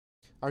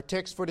Our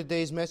text for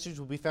today's message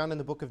will be found in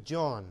the book of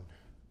John.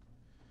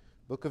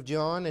 Book of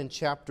John and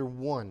chapter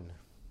 1.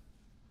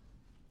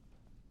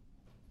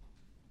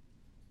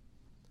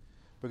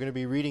 We're going to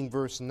be reading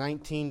verse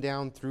 19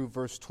 down through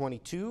verse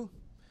 22.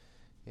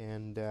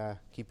 And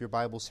keep your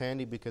Bibles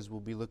handy because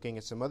we'll be looking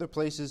at some other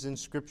places in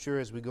Scripture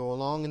as we go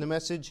along in the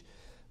message.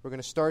 We're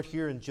going to start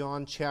here in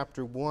John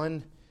chapter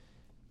 1,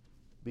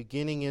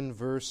 beginning in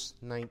verse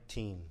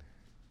 19.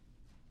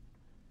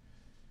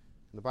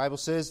 The Bible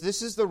says,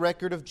 "This is the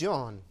record of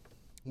John,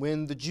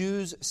 when the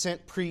Jews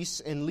sent priests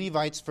and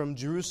Levites from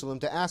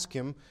Jerusalem to ask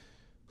him,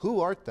 'Who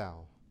art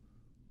thou?'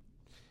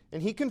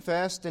 And he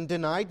confessed and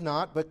denied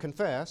not, but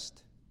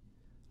confessed,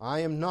 'I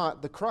am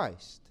not the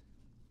Christ.'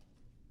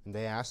 And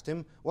they asked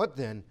him, 'What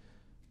then?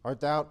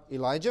 Art thou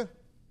Elijah?'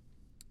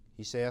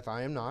 He saith,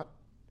 'I am not.'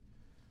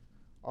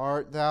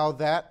 'Art thou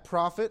that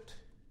prophet?'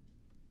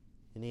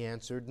 And he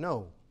answered,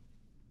 'No.'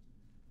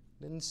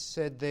 Then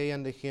said they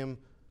unto him,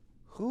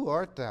 'Who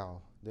art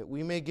thou, that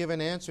we may give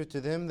an answer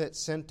to them that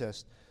sent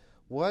us?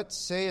 What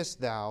sayest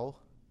thou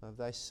of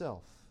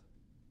thyself?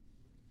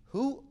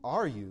 Who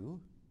are you,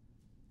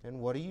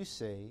 and what do you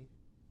say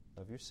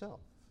of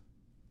yourself?'"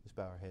 Let's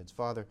bow our heads.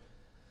 Father,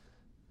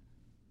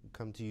 we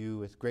come to you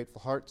with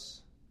grateful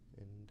hearts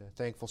and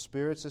thankful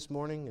spirits this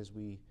morning as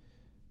we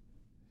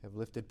have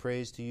lifted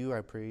praise to you.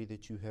 I pray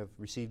that you have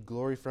received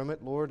glory from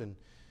it, Lord, and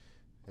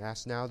I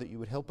ask now that you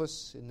would help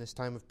us in this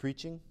time of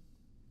preaching.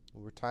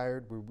 We're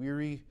tired, we're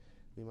weary,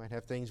 we might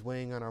have things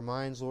weighing on our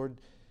minds,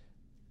 Lord.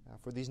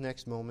 For these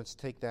next moments,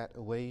 take that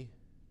away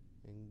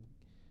and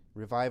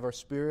revive our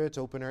spirits,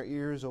 open our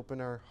ears,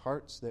 open our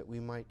hearts, that we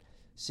might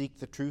seek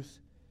the truth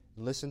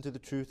and listen to the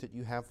truth that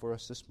you have for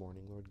us this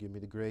morning. Lord, give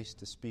me the grace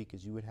to speak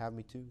as you would have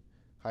me to.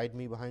 Hide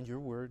me behind your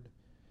word.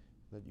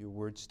 Let your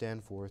word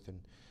stand forth and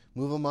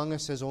move among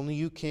us as only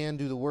you can.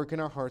 Do the work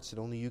in our hearts that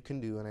only you can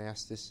do. And I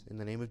ask this in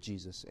the name of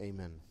Jesus.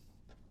 Amen.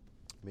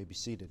 You may be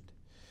seated.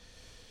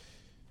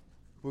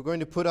 We're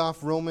going to put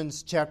off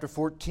Romans chapter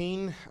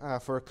 14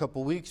 for a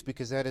couple weeks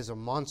because that is a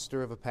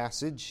monster of a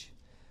passage,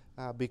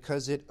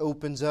 because it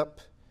opens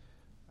up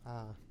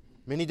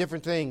many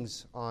different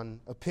things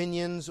on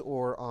opinions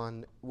or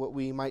on what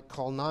we might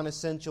call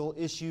non-essential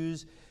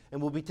issues.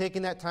 And we'll be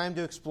taking that time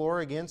to explore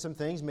again some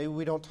things maybe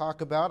we don't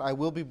talk about. I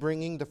will be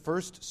bringing the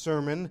first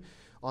sermon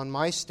on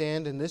my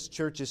stand and this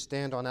church's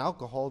stand on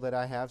alcohol that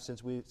I have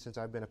since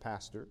I've been a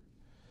pastor.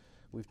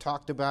 We've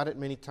talked about it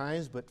many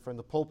times, but from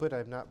the pulpit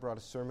I've not brought a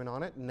sermon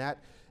on it. And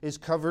that is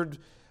covered,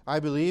 I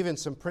believe, in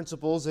some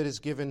principles that is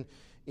given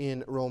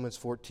in Romans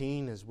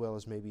 14, as well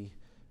as maybe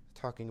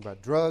talking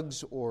about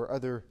drugs or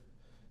other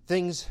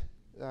things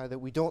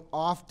that we don't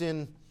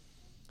often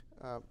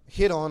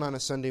hit on a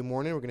Sunday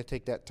morning. We're going to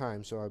take that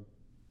time. So I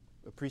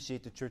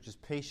appreciate the church's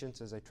patience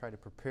as I try to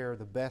prepare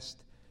the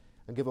best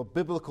and give a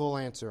biblical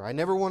answer. I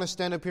never want to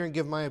stand up here and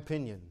give my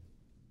opinion,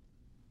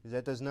 because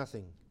that does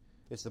nothing.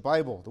 It's the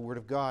Bible, the Word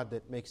of God,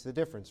 that makes the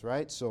difference,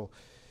 right? So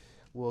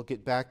we'll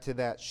get back to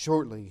that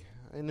shortly.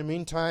 In the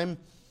meantime,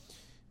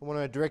 I want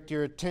to direct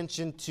your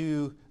attention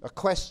to a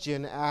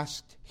question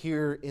asked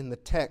here in the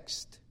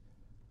text.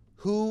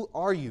 Who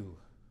are you?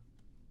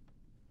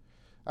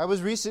 I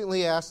was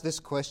recently asked this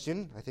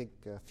question. I think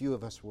a few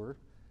of us were,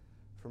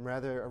 from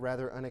a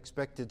rather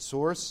unexpected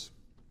source.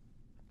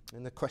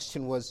 And the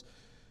question was,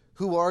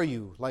 who are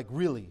you? Like,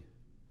 really?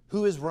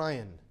 Who is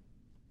Ryan?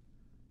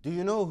 Do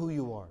you know who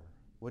you are?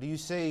 What do you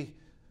say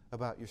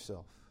about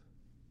yourself?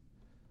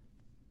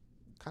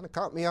 Kind of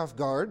caught me off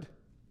guard,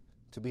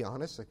 to be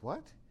honest. Like,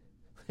 what?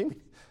 What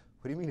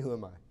do you mean, who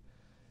am I?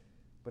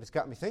 But it's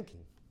got me thinking.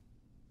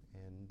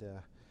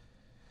 And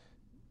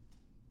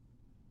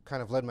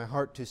kind of led my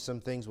heart to some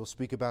things we'll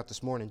speak about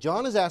this morning.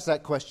 John has asked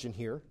that question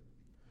here.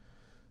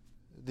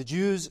 The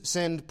Jews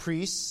send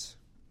priests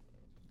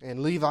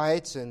and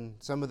Levites and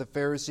some of the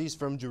Pharisees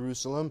from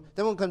Jerusalem.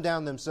 They won't come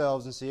down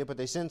themselves and see it, but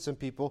they send some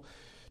people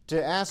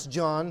to ask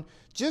John,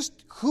 just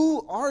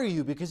who are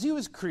you? Because he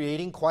was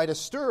creating quite a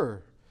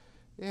stir.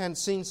 They hadn't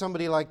seen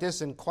somebody like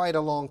this in quite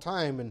a long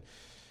time. And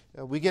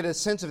we get a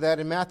sense of that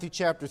in Matthew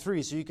chapter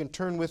 3. So you can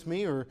turn with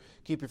me or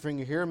keep your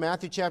finger here.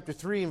 Matthew chapter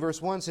 3 and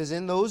verse 1 says,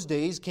 "In those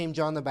days came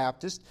John the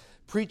Baptist,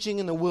 preaching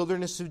in the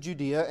wilderness of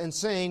Judea, and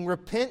saying,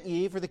 'Repent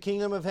ye, for the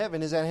kingdom of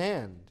heaven is at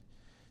hand.'"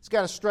 It's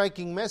got a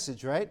striking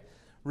message, right?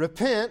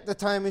 Repent, the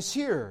time is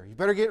here. You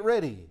better get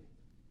ready.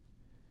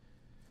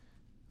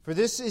 "For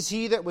this is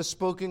he that was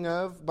spoken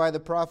of by the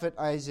prophet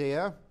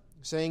Isaiah,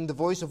 saying, 'The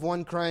voice of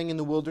one crying in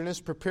the wilderness,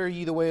 prepare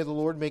ye the way of the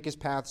Lord, make his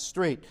path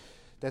straight.'"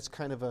 That's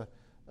kind of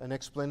an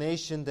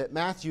explanation that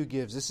Matthew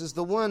gives. This is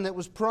the one that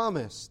was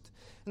promised.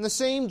 "And the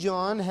same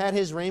John had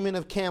his raiment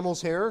of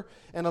camel's hair,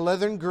 and a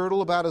leathern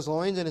girdle about his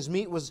loins, and his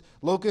meat was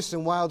locusts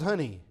and wild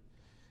honey.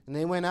 And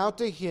then went out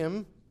to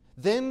him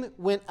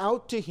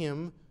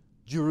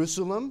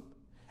Jerusalem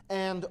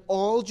and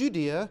all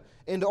Judea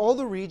and all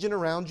the region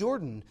around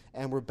Jordan,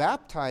 and were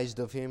baptized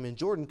of him in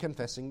Jordan,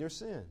 confessing their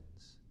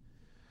sins."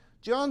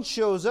 John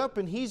shows up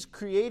and he's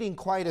creating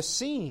quite a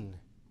scene.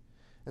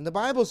 And the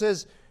Bible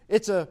says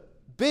it's a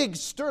big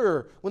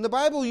stir. When the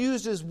Bible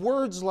uses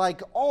words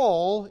like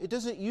all, it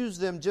doesn't use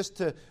them just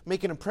to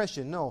make an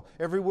impression. No,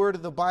 every word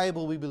of the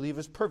Bible we believe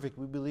is perfect.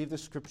 We believe the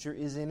Scripture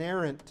is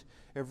inerrant.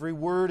 Every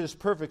word is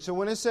perfect. So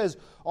when it says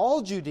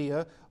all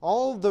Judea,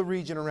 all the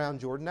region around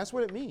Jordan, that's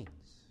what it means.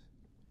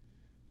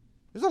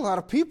 There's a lot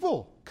of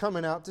people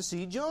coming out to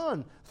see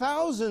John.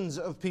 Thousands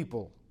of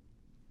people.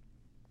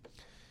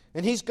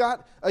 And he's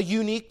got a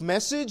unique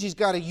message. He's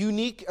got a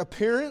unique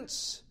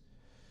appearance.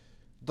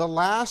 The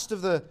last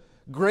of the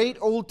great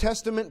Old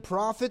Testament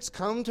prophets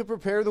come to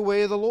prepare the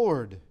way of the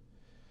Lord.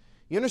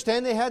 You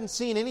understand, they hadn't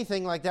seen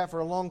anything like that for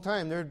a long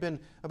time. There had been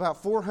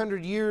about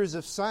 400 years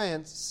of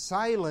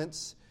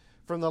silence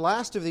from the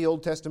last of the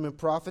Old Testament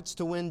prophets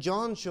to when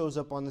John shows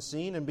up on the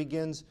scene and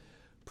begins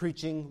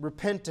preaching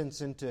repentance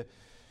and to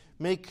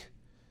make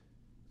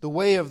the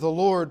way of the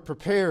Lord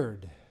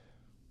prepared.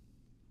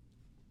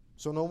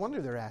 So no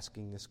wonder they're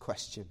asking this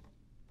question.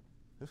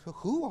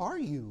 Who are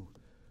you?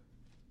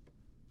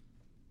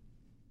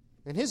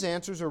 And his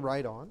answers are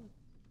right on.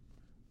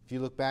 If you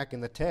look back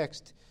in the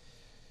text,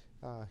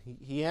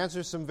 he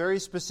answers some very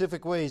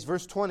specific ways.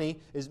 Verse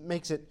 20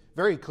 makes it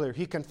very clear.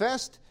 He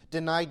confessed,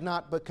 denied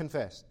not, but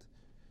confessed.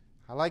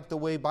 I like the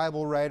way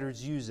Bible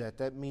writers use that.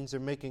 That means they're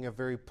making a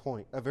very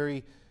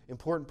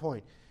important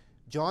point.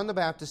 John the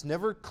Baptist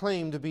never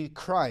claimed to be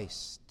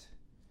Christ.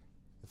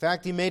 In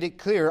fact, he made it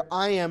clear,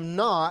 I am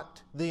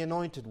not the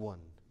anointed one.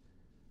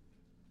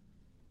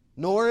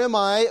 Nor am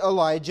I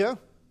Elijah,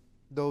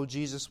 though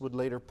Jesus would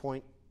later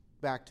point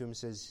back to him and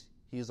says,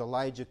 he is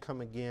Elijah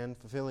come again,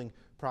 fulfilling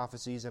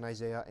prophecies in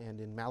Isaiah and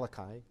in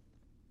Malachi.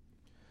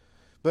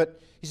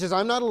 But he says,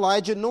 I'm not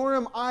Elijah, nor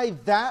am I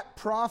that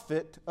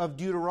prophet of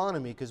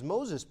Deuteronomy, because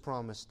Moses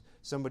promised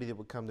somebody that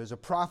would come. There's a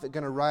prophet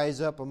going to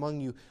rise up among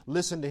you.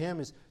 Listen to him.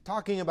 He's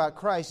talking about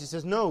Christ. He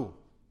says, no,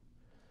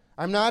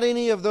 I'm not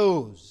any of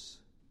those.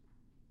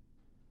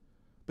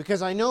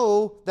 Because I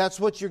know that's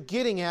what you're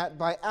getting at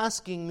by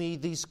asking me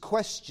these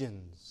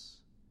questions.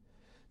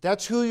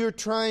 That's who you're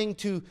trying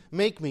to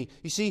make me.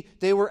 You see,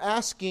 they were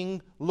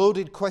asking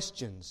loaded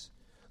questions.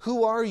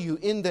 Who are you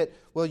in that,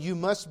 well, you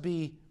must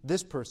be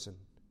this person.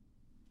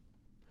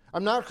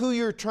 I'm not who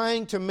you're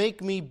trying to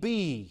make me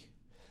be.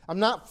 I'm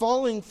not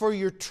falling for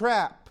your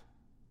trap.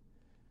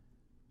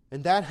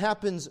 And that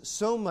happens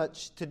so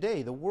much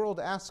today. The world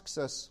asks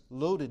us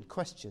loaded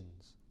questions.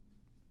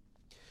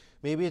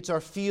 Maybe it's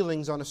our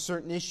feelings on a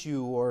certain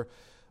issue or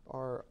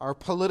our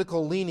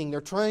political leaning.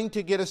 They're trying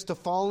to get us to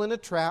fall in a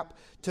trap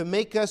to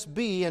make us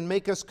be and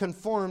make us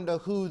conform to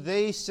who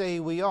they say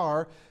we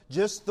are,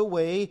 just the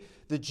way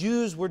the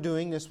Jews were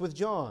doing this with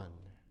John.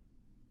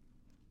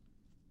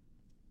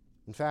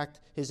 In fact,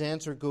 his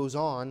answer goes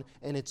on,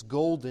 and it's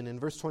golden. In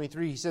verse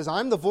 23, he says,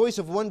 I'm the voice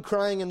of one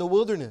crying in the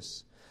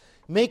wilderness.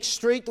 Make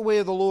straight the way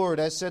of the Lord,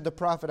 as said the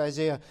prophet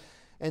Isaiah.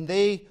 And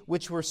they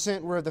which were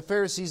sent were the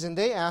Pharisees, and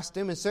they asked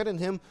him and said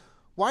unto him,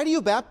 Why do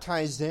you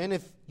baptize then,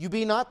 if you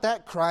be not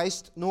that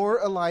Christ,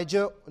 nor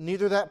Elijah,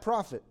 neither that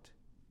prophet?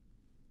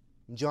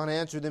 And John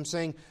answered them,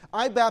 saying,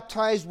 I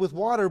baptize with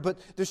water, but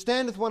there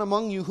standeth one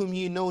among you whom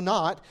ye know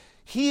not.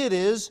 He it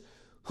is,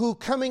 who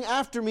coming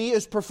after me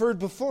is preferred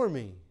before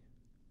me,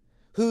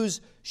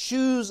 whose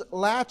shoes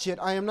latchet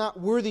I am not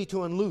worthy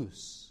to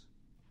unloose.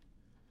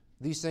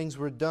 These things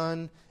were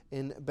done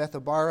in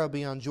Bethabara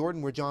beyond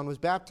Jordan, where John was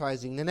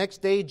baptizing. The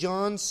next day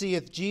John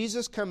seeth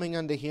Jesus coming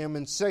unto him,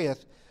 and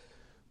saith,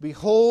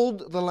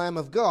 Behold the Lamb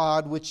of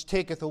God, which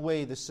taketh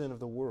away the sin of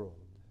the world.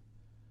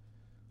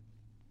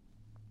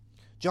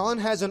 John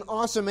has an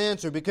awesome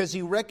answer because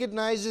he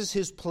recognizes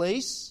his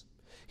place.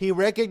 He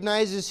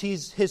recognizes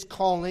his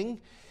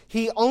calling.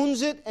 He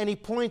owns it, and he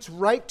points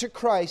right to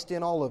Christ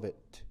in all of it.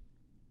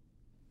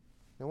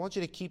 I want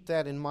you to keep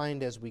that in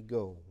mind as we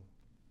go,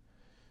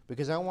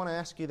 because I want to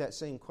ask you that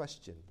same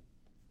question.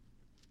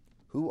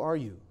 Who are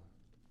you?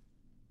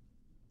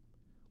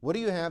 What do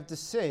you have to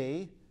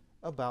say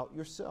about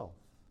yourself?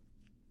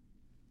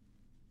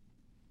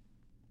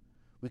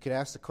 We could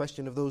ask the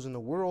question of those in the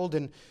world,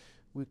 and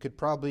we could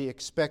probably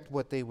expect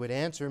what they would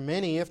answer.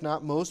 Many, if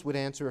not most, would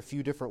answer a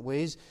few different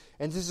ways.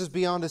 And this is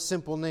beyond a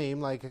simple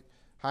name like,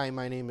 hi,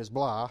 my name is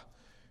blah.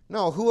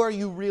 No, who are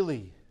you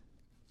really?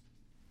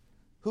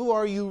 Who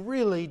are you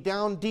really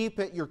down deep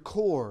at your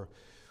core?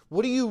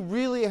 What do you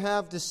really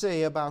have to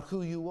say about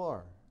who you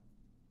are?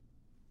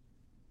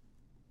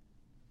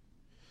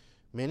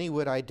 Many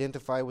would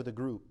identify with a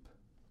group.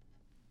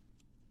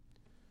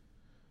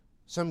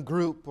 Some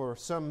group or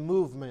some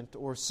movement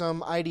or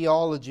some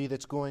ideology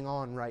that's going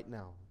on right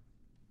now.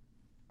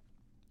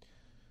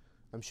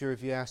 I'm sure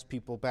if you asked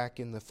people back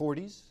in the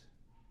 40s,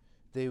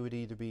 they would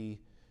either be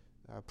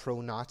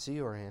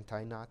pro-Nazi or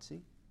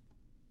anti-Nazi.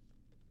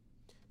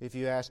 If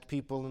you asked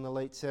people in the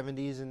late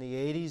 70s and the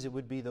 80s, it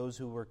would be those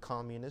who were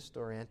communist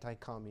or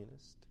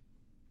anti-communist.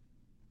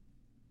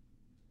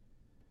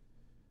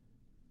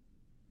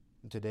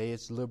 And today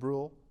it's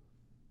liberal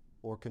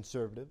or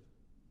conservative,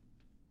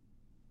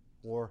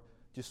 or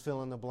just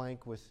fill in the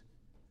blank with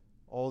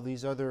all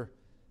these other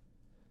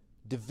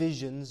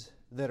divisions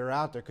that are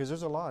out there, because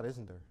there's a lot,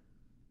 isn't there?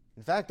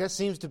 In fact, that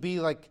seems to be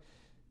like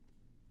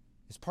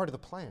is part of the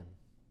plan.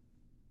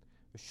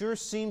 There sure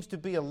seems to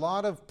be a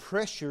lot of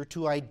pressure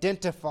to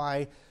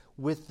identify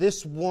with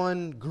this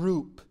one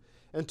group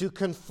and to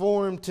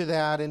conform to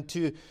that and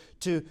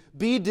to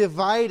be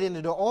divided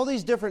into all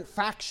these different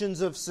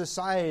factions of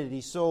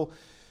society. So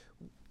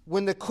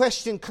when the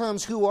question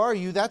comes, who are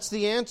you? That's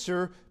the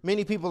answer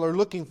many people are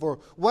looking for.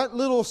 What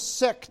little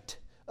sect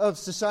of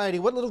society,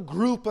 what little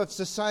group of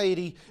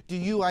society do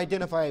you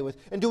identify with?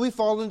 And do we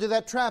fall into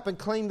that trap and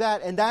claim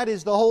that? And that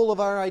is the whole of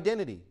our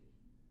identity.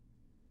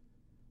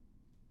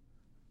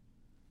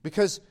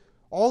 Because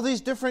all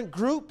these different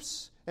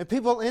groups and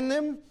people in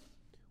them,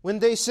 when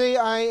they say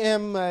I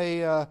am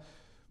a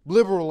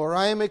liberal or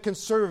I am a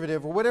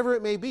conservative or whatever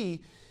it may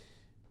be,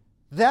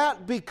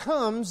 that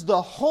becomes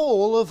the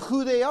whole of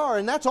who they are.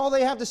 And that's all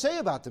they have to say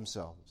about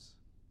themselves.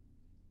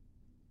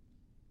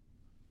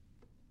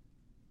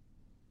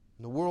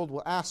 And the world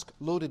will ask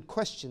loaded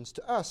questions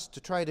to us to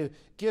try to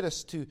get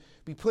us to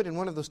be put in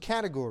one of those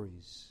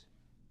categories.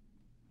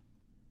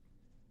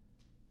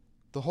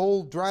 The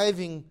whole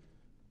driving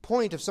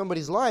point of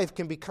somebody's life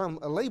can become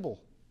a label.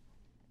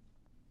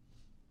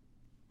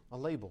 A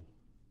label.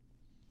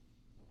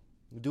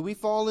 Do we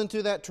fall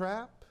into that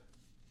trap?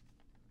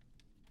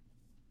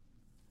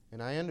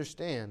 And I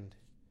understand,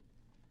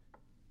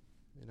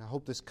 and I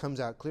hope this comes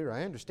out clear,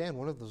 I understand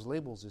one of those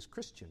labels is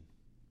Christian.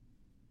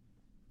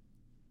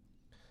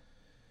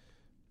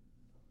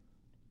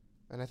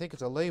 And I think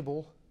it's a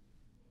label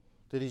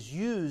that is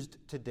used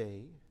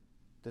today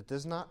that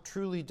does not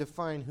truly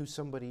define who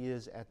somebody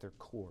is at their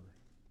core.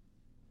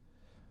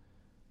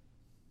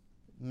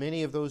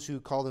 Many of those who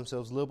call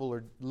themselves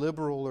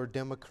liberal or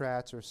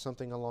Democrats or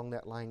something along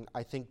that line,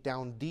 I think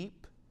down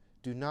deep,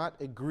 do not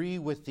agree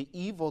with the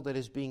evil that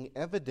is being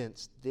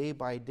evidenced day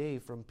by day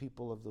from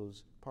people of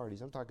those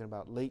parties. I'm talking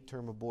about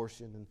late-term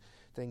abortion and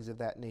things of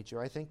that nature.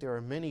 I think there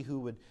are many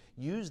who would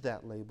use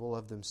that label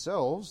of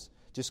themselves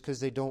just because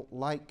they don't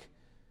like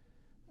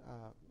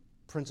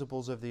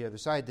principles of the other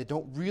side. They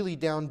don't really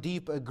down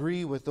deep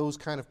agree with those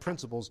kind of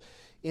principles.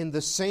 In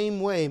the same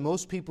way,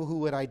 most people who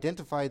would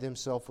identify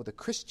themselves with a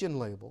Christian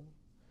label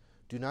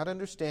do not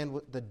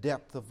understand the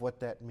depth of what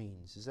that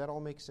means. Does that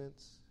all make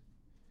sense?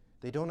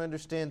 They don't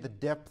understand the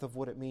depth of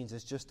what it means.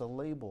 It's just a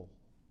label.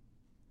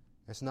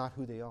 It's not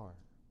who they are.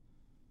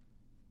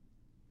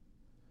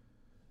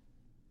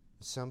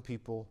 Some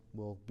people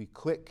will be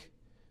quick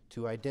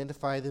to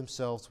identify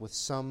themselves with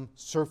some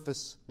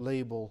surface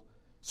level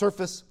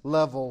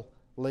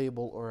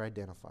label or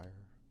identifier.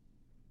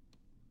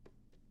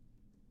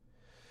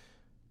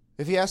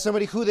 If you ask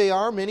somebody who they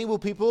are, many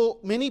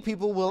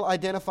people will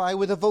identify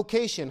with a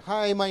vocation.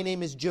 Hi, my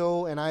name is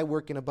Joe and I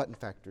work in a button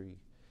factory.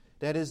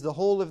 That is the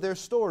whole of their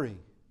story.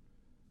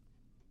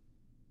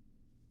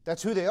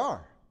 That's who they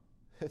are.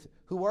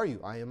 Who are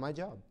you? I am my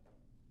job.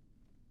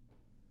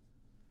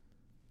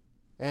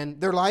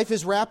 And their life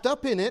is wrapped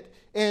up in it,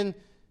 and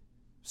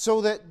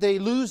so that they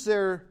lose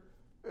their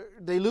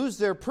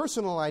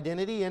personal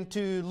identity, and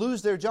to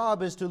lose their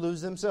job is to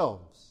lose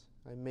themselves.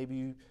 And maybe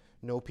you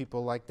know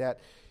people like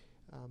that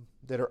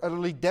that are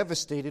utterly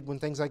devastated when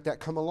things like that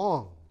come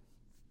along.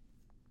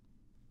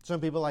 Some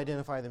people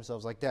identify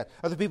themselves like that.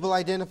 Other people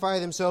identify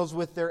themselves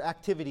with their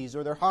activities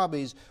or their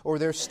hobbies or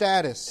their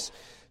status.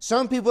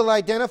 Some people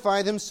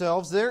identify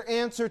themselves, their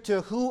answer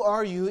to who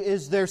are you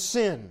is their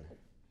sin.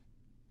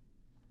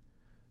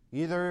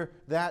 Either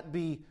that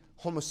be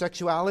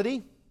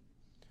homosexuality,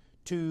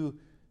 to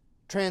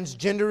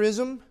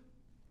transgenderism,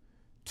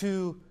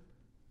 to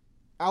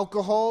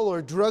alcohol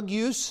or drug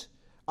use.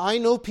 I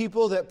know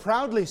people that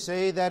proudly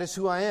say that is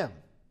who I am.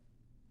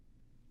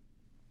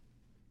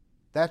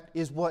 That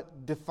is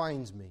what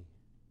defines me.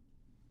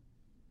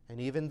 And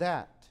even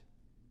that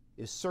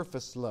is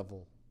surface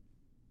level.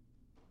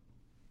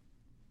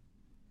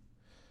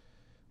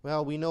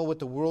 Well, we know what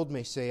the world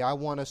may say. I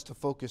want us to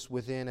focus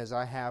within, as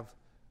I have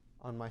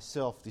on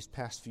myself these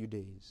past few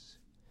days.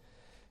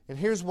 And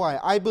here's why.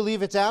 I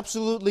believe it's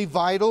absolutely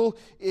vital.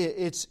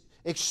 It's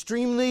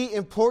extremely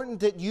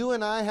important that you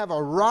and I have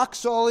a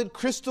rock-solid,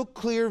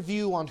 crystal-clear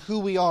view on who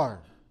we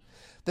are.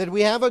 That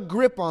we have a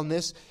grip on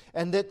this,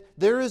 and that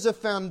there is a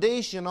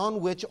foundation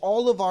on which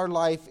all of our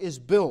life is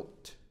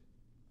built.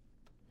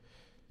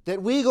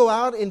 That we go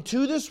out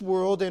into this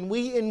world and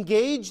we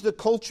engage the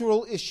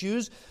cultural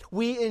issues,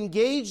 we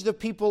engage the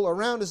people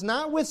around us,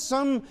 not with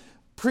some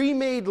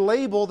pre-made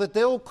label that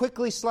they'll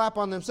quickly slap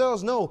on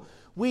themselves. No,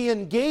 we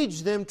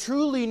engage them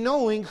truly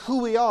knowing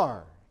who we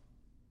are.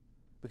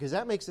 Because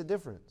that makes a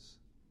difference.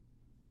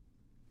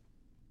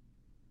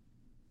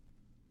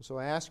 So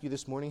I ask you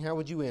this morning, how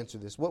would you answer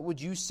this? What would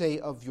you say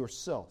of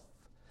yourself?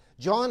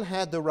 John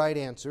had the right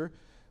answer.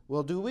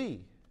 Well, do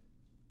we?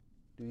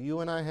 Do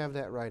you and I have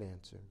that right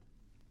answer?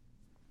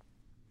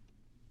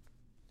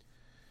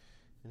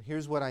 And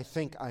here's what I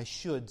think I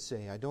should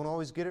say. I don't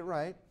always get it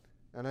right,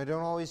 and I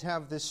don't always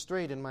have this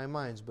straight in my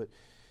mind,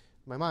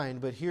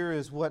 but here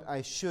is what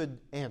I should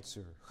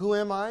answer. Who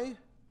am I?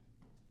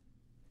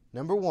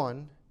 Number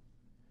one,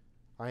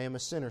 I am a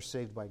sinner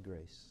saved by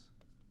grace.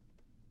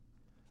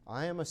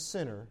 I am a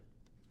sinner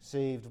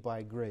saved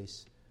by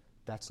grace.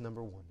 That's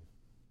number one.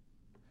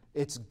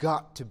 It's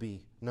got to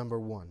be number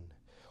one,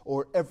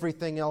 or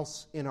everything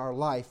else in our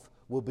life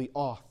will be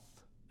off.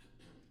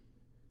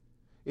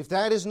 If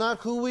that is not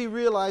who we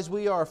realize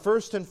we are,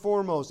 first and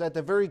foremost, at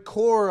the very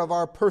core of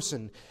our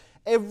person,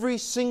 every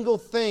single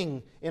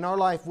thing in our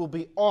life will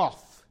be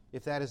off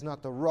if that is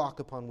not the rock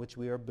upon which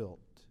we are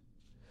built.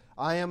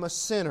 I am a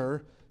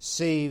sinner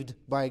saved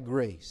by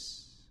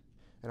grace.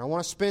 And I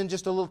want to spend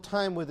just a little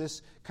time with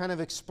this, kind of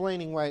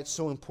explaining why it's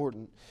so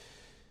important.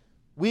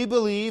 We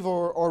believe,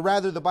 or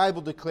rather the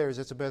Bible declares,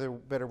 that's a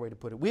better way to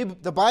put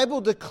it. The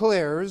Bible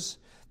declares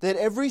that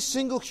every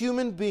single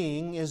human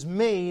being is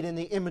made in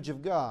the image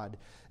of God.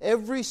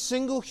 Every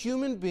single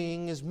human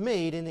being is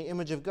made in the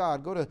image of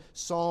God. Go to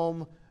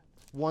Psalm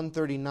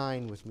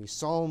 139 with me.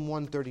 Psalm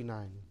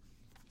 139.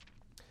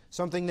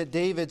 Something that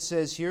David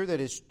says here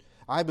that is,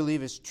 I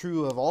believe, is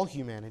true of all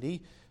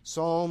humanity.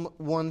 Psalm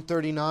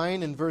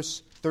 139 and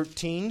verse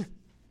 13.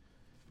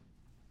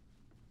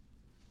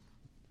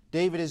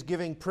 David is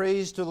giving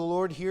praise to the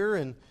Lord here,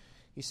 and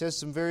he says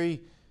some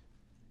very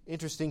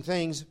interesting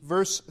things.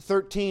 Verse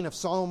 13 of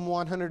Psalm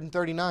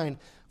 139.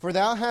 For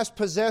thou hast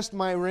possessed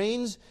my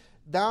reins,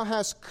 thou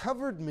hast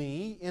covered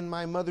me in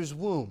my mother's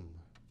womb.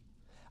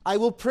 I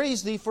will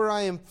praise thee, for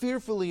I am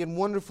fearfully and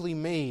wonderfully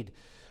made.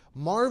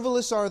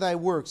 Marvelous are thy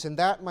works, and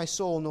that my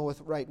soul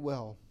knoweth right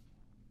well.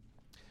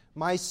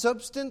 My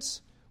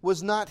substance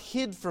was not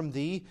hid from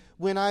thee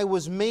when I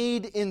was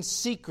made in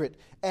secret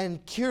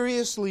and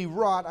curiously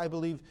wrought, I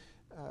believe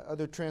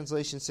other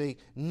translations say,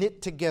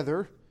 knit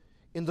together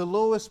in the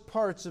lowest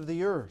parts of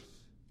the earth.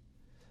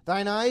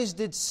 Thine eyes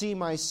did see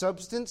my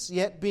substance,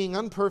 yet being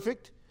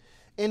unperfect,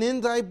 and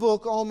in thy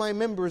book all my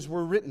members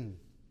were written,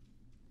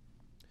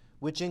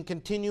 which in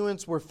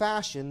continuance were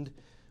fashioned,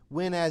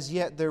 when as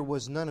yet there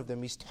was none of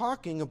them. He's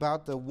talking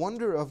about the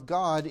wonder of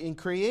God in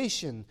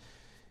creation.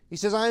 He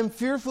says, I am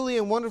fearfully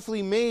and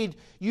wonderfully made.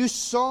 You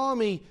saw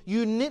me.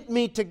 You knit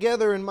me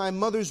together in my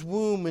mother's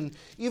womb. And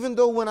even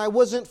though when I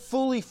wasn't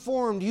fully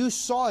formed, you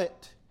saw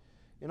it.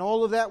 And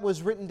all of that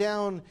was written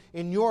down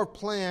in your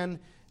plan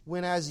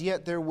when as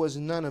yet there was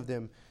none of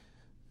them.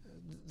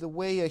 The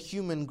way a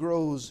human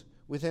grows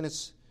within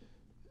its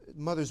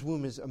mother's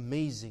womb is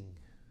amazing.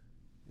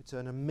 It's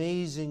an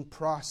amazing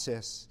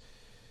process.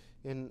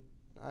 And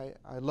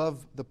I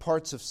love the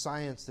parts of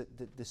science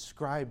that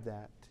describe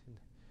that.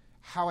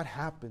 How it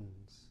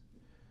happens.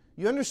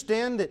 You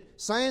understand that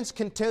science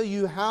can tell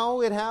you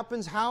how it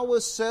happens, how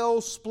a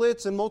cell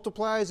splits and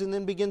multiplies and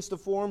then begins to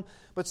form,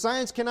 but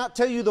science cannot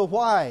tell you the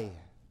why.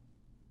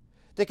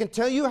 They can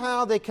tell you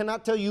how, they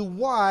cannot tell you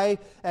why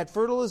at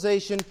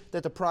fertilization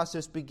that the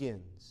process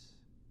begins.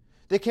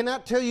 They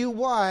cannot tell you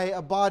why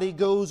a body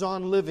goes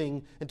on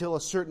living until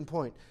a certain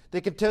point.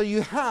 They can tell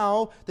you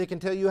how, they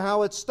can tell you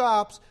how it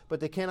stops, but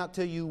they cannot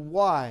tell you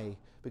why,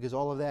 because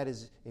all of that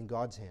is in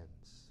God's hands.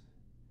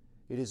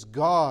 It is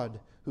God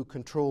who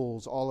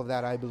controls all of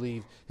that, I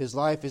believe. His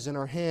life is in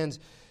our hands.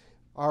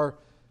 Our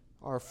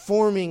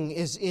forming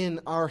is in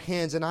our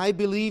hands. And I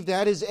believe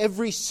that is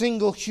every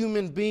single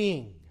human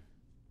being.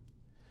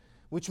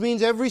 Which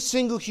means every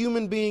single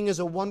human being is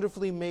a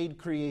wonderfully made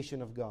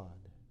creation of God.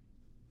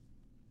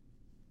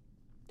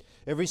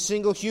 Every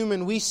single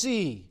human we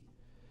see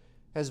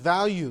has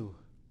value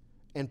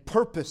and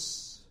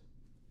purpose.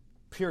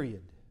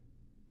 Period.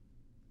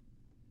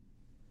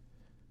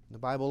 The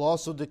Bible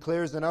also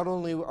declares that not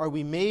only are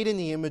we made in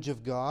the image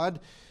of God,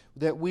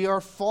 that we are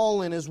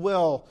fallen as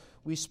well.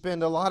 We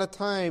spend a lot of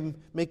time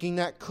making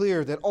that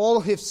clear, that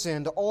all have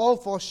sinned, all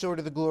fall short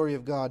of the glory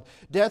of God.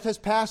 Death has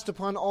passed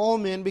upon all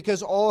men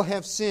because all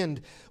have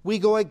sinned. We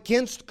go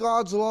against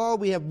God's law.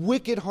 We have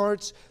wicked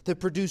hearts that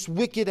produce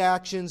wicked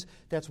actions.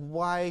 That's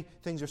why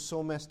things are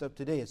so messed up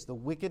today. It's the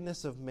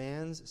wickedness of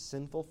man's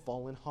sinful,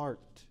 fallen heart.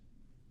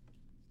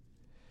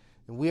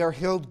 And we are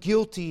held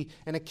guilty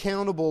and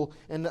accountable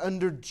and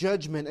under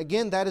judgment.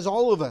 Again, that is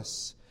all of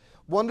us.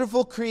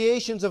 Wonderful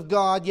creations of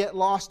God, yet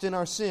lost in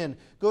our sin.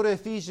 Go to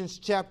Ephesians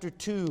chapter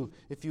 2,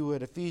 if you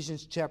would.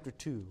 Ephesians chapter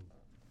 2.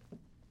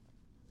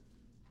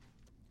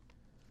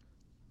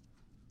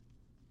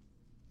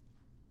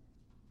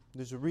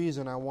 There's a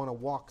reason I want to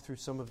walk through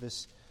some of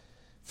this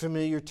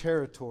familiar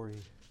territory.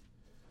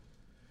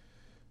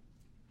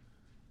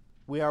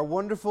 We are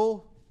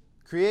wonderful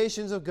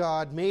creations of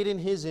God, made in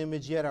His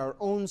image, yet our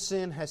own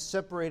sin has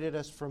separated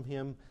us from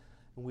Him,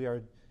 and we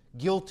are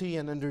guilty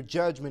and under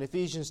judgment.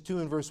 Ephesians 2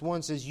 and verse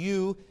 1 says,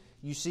 you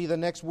see the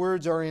next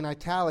words are in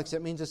italics.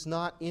 That means it's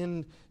not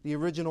in the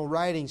original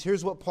writings.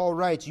 Here's what Paul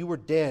writes. You were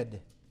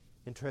dead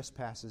in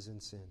trespasses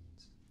and sins.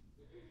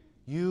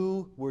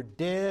 You were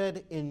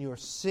dead in your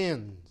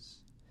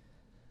sins,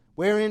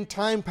 wherein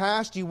time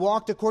past you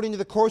walked according to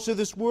the course of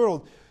this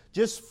world,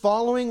 just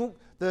following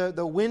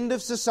the wind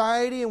of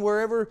society, and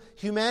wherever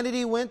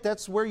humanity went,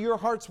 that's where your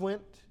hearts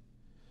went.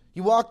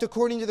 You walked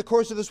according to the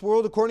course of this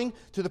world, according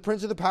to the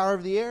prince of the power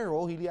of the air.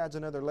 Oh, he adds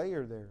another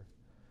layer there.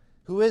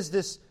 Who is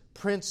this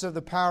prince of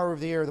the power of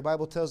the air? The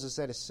Bible tells us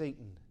that is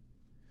Satan.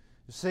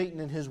 Satan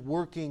and his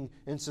working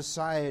in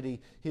society,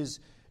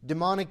 his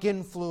demonic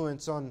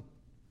influence on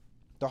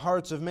the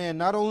hearts of man.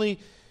 Not only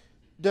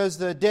does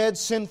the dead,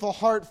 sinful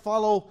heart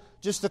follow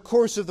just the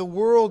course of the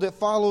world, it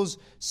follows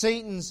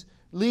Satan's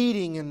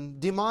leading and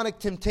demonic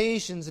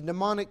temptations and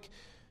demonic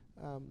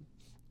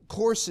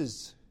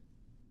courses.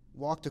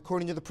 Walked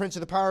according to the prince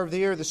of the power of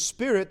the air, the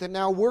spirit that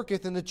now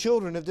worketh in the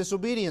children of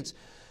disobedience,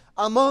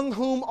 among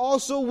whom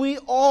also we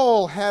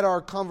all had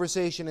our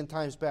conversation in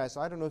times past.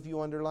 I don't know if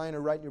you underline or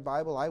write in your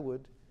Bible. I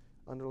would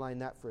underline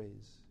that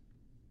phrase.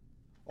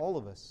 All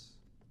of us.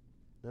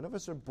 None of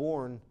us are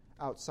born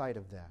outside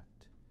of that.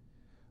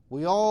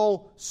 We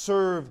all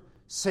serve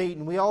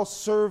Satan. We all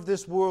serve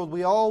this world.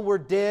 We all were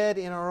dead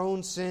in our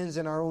own sins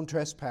and our own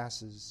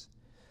trespasses.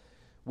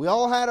 We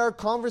all had our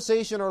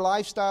conversation, our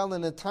lifestyle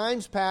in the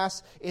times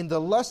past in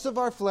the lust of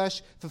our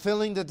flesh,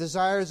 fulfilling the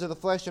desires of the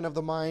flesh and of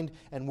the mind,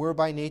 and were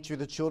by nature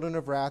the children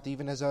of wrath,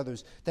 even as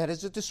others. That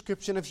is a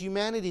description of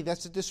humanity.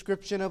 That's a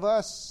description of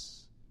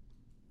us.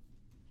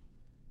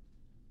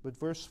 But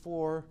verse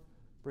 4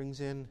 brings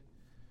in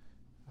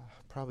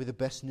probably the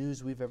best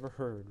news we've ever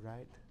heard,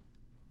 right?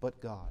 But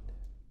God.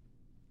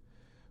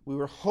 We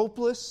were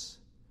hopeless,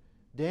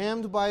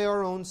 damned by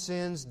our own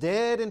sins,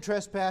 dead in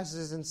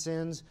trespasses and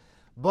sins,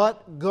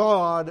 but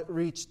God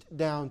reached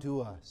down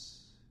to us.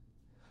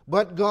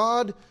 But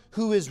God,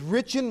 who is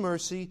rich in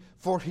mercy,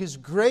 for His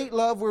great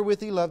love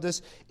wherewith He loved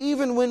us,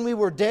 even when we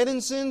were dead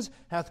in sins,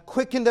 hath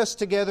quickened us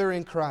together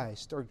in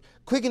Christ, or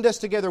quickened us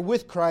together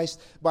with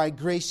Christ, by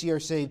grace ye are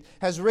saved,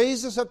 has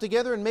raised us up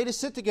together and made us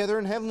sit together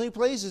in heavenly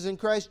places in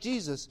Christ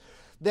Jesus,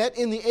 that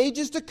in the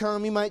ages to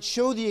come He might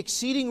show the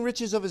exceeding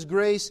riches of His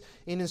grace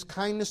in His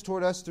kindness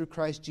toward us through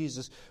Christ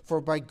Jesus.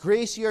 For by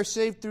grace ye are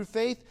saved through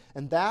faith,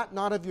 and that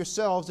not of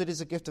yourselves, it is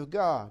a gift of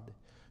God.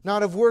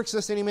 Not of works,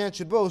 lest any man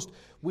should boast.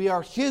 We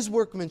are His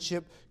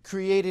workmanship,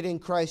 created in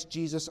Christ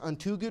Jesus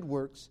unto good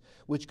works,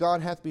 which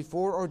God hath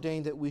before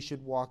ordained that we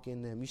should walk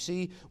in them. You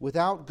see,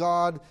 without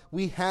God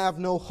we have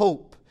no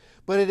hope.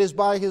 But it is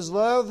by His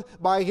love,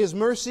 by His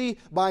mercy,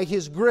 by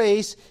His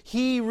grace,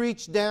 He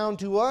reached down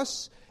to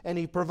us, and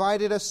He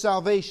provided us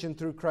salvation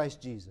through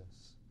Christ Jesus.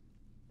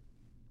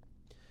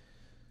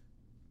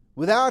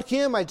 Without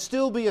Him, I'd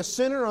still be a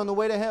sinner on the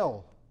way to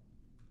hell.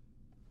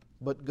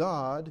 But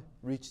God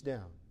reached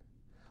down.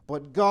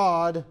 But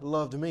God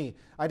loved me.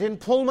 I didn't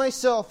pull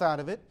myself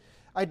out of it.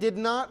 I did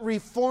not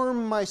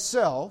reform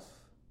myself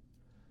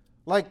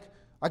like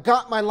I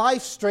got my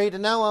life straight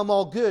and now I'm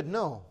all good.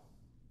 No.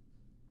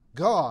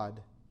 God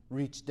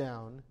reached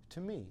down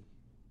to me.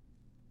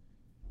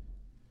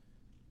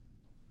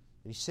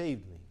 He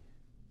saved me.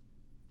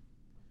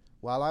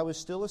 While I was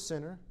still a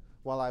sinner,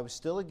 while I was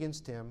still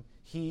against Him,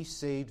 He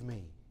saved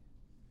me.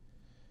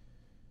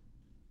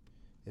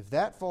 If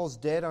that falls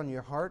dead on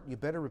your heart, you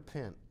better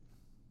repent.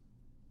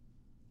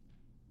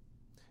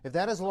 If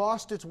that has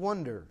lost its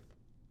wonder,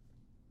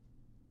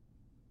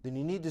 then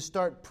you need to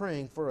start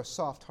praying for a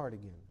soft heart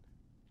again.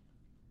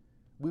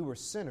 We were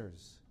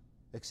sinners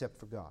except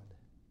for God.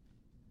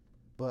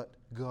 But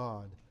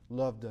God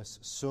loved us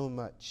so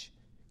much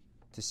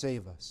to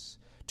save us,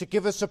 to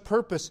give us a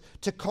purpose,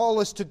 to call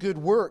us to good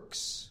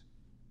works.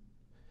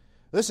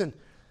 Listen,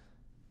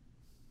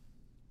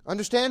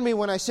 understand me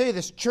when I say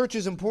this. Church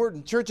is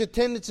important. Church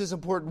attendance is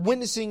important.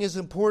 Witnessing is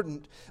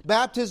important.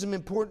 Baptism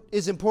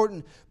is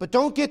important. But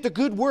don't get the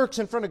good works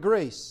in front of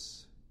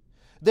grace.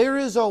 There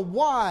is a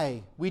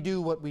why we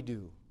do what we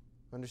do.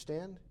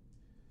 Understand?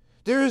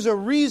 There is a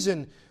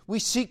reason we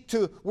seek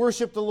to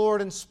worship the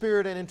Lord in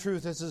spirit and in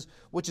truth,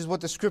 which is what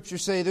the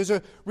Scriptures say. There's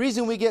a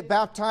reason we get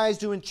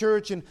baptized in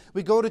church, and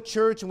we go to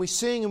church, and we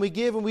sing, and we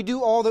give, and we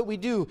do all that we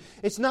do.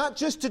 It's not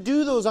just to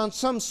do those on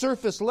some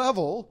surface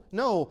level.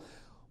 No.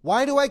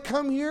 Why do I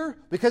come here?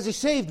 Because He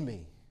saved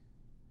me.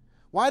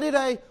 Why did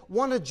I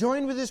want to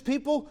join with His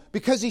people?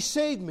 Because He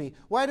saved me.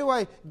 Why do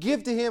I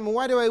give to Him? And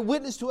why do I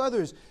witness to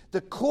others?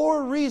 The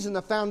core reason,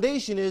 the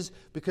foundation is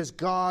because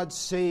God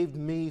saved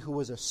me who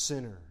was a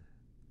sinner.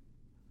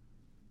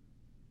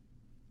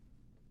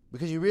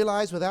 Because you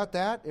realize without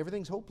that,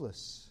 everything's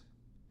hopeless.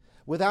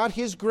 Without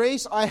His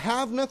grace, I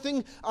have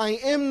nothing, I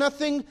am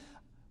nothing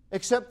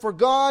except for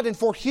God and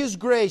for His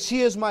grace.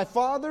 He is my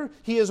Father,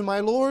 He is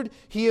my Lord,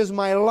 He is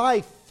my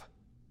life.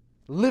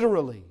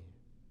 Literally.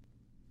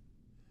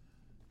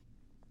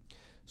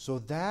 So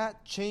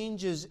that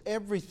changes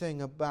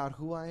everything about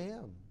who I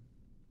am.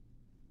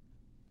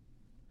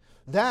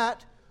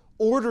 That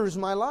orders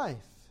my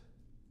life.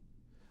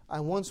 I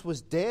once was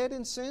dead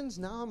in sins,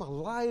 now I'm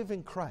alive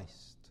in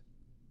Christ.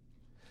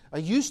 I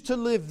used to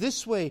live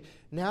this way.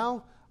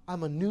 Now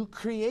I'm a new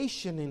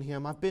creation in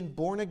Him. I've been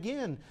born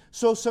again.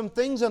 So some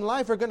things in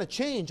life are going to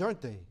change,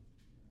 aren't they?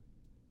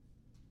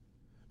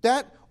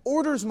 That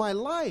orders my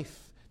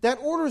life. That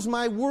orders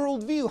my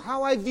worldview,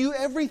 how I view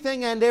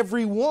everything and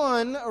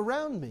everyone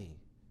around me.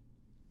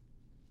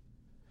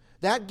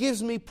 That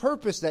gives me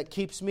purpose. That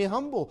keeps me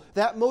humble.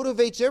 That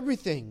motivates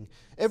everything,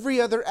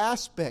 every other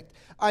aspect.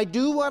 I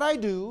do what I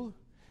do,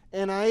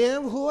 and I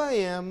am who I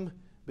am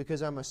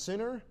because I'm a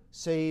sinner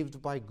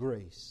saved by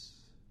grace.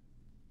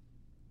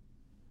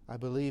 I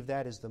believe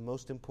that is the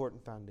most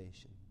important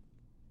foundation.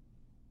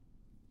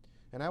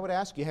 And I would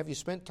ask you, have you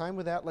spent time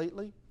with that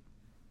lately?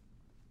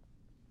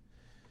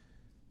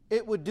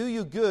 It would do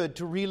you good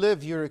to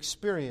relive your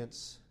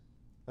experience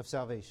of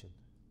salvation.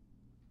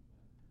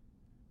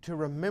 To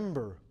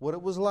remember what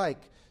it was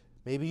like.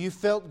 Maybe you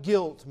felt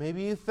guilt.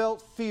 Maybe you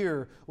felt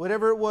fear.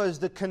 Whatever it was,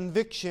 the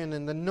conviction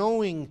and the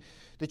knowing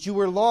that you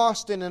were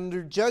lost and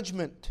under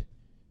judgment.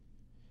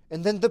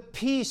 And then the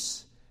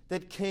peace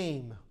that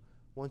came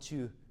once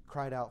you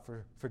cried out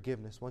for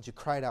forgiveness, once you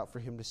cried out for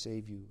Him to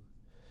save you.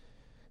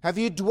 Have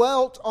you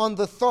dwelt on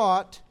the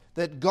thought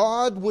that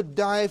God would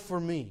die for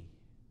me?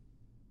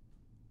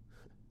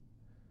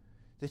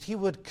 That He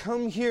would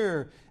come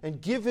here and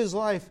give His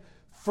life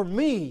for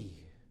me?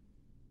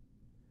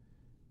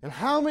 And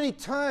how many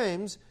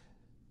times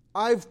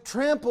I've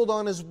trampled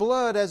on His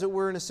blood, as it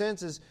were, in a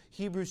sense, as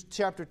Hebrews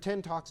chapter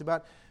 10 talks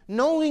about,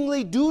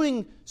 knowingly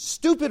doing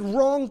stupid,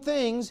 wrong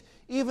things,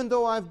 even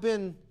though I've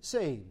been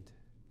saved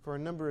for a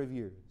number of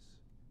years.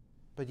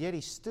 But yet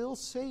He still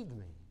saved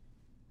me.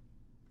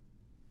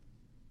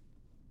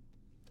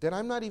 That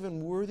I'm not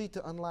even worthy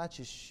to unlatch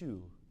His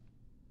shoe,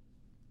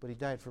 but He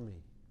died for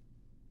me.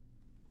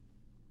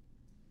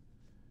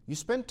 You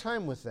spend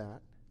time with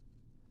that,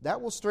 that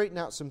will straighten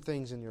out some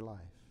things in your life.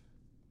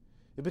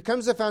 It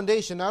becomes a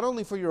foundation not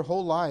only for your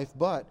whole life,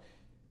 but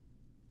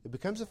it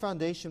becomes a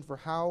foundation for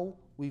how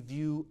we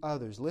view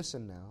others.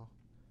 Listen now.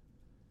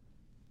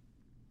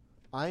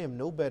 I am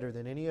no better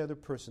than any other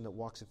person that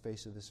walks the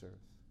face of this earth.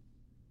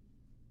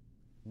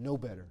 No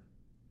better.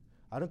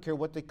 I don't care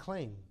what they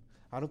claim.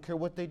 I don't care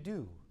what they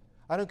do.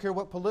 I don't care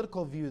what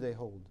political view they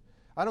hold.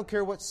 I don't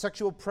care what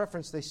sexual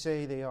preference they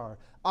say they are.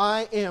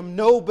 I am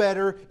no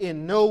better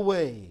in no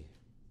way.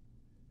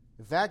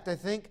 In fact, I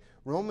think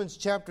Romans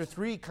chapter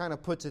 3 kind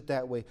of puts it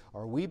that way.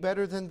 Are we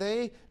better than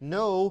they?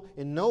 No,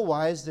 in no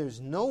wise.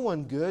 There's no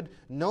one good.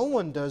 No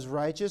one does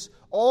righteous.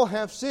 All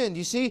have sinned.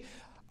 You see,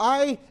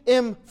 I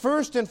am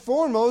first and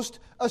foremost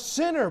a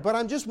sinner, but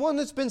I'm just one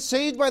that's been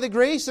saved by the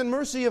grace and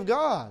mercy of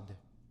God.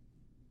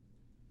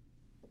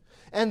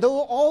 And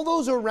though all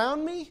those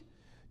around me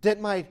that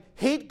might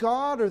hate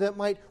God or that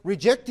might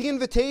reject the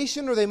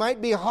invitation or they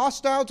might be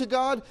hostile to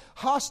God,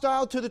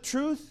 hostile to the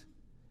truth,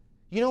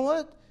 you know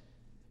what?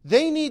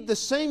 They need the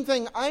same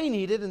thing I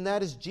needed, and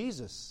that is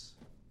Jesus.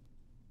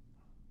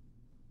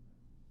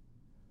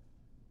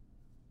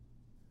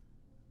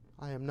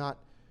 I am not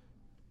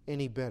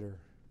any better.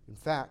 In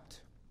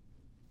fact,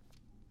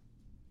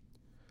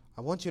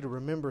 I want you to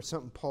remember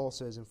something Paul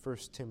says in 1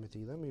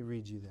 Timothy. Let me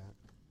read you that.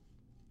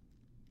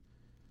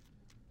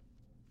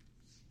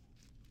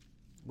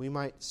 We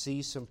might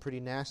see some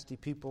pretty nasty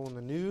people in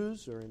the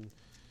news or in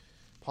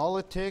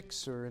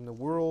politics or in the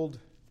world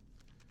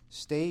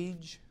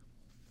stage.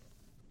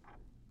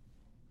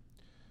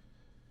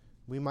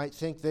 We might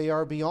think they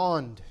are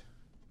beyond,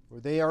 or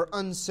they are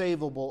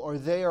unsavable, or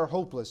they are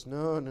hopeless.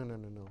 No.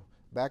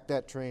 Back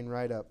that train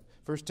right up.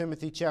 1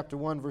 Timothy chapter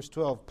 1, verse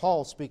 12.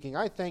 Paul speaking,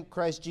 I thank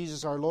Christ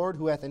Jesus our Lord,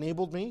 who hath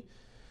enabled me,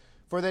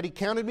 for that He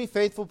counted me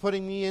faithful,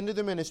 putting me into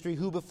the ministry,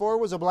 who before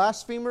was a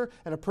blasphemer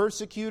and a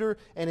persecutor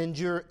and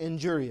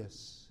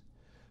injurious.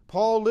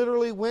 Paul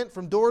literally went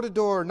from door to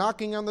door,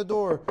 knocking on the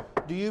door.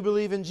 Do you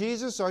believe in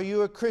Jesus? Are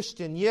you a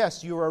Christian?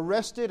 Yes, you are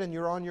arrested and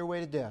you're on your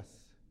way to death.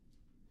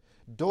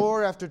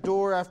 Door after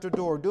door after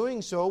door,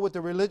 doing so with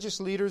the religious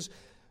leaders'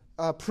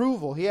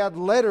 approval. He had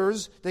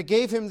letters that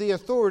gave him the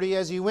authority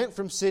as he went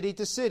from city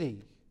to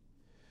city.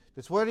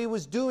 That's what he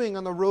was doing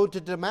on the road to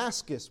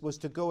Damascus, was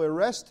to go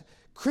arrest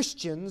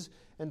Christians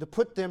and to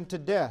put them to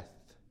death.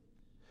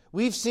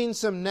 We've seen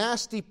some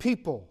nasty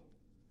people,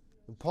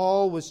 and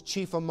Paul was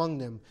chief among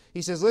them.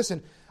 He says,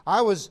 listen,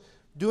 I was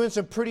doing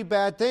some pretty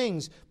bad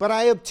things, but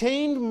I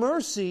obtained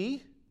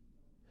mercy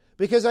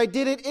because I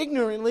did it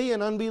ignorantly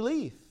in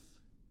unbelief.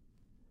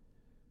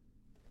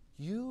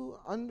 You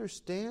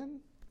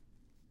understand?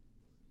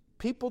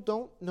 People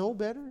don't know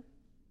better.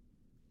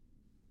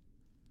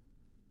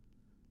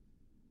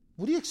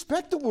 What do you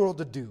expect the world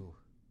to do?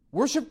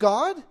 Worship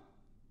God?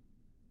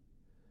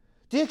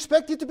 Do you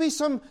expect it to be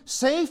some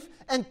safe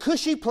and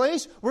cushy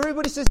place where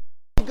everybody says,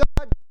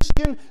 God,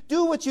 Christian,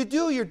 do what you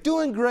do, you're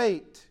doing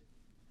great?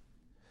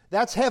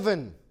 That's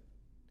heaven.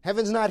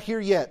 Heaven's not here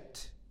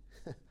yet.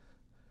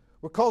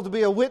 We're called to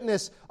be a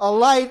witness, a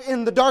light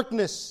in the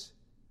darkness.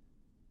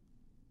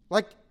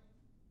 Like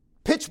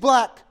pitch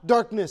black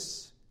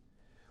darkness.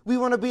 We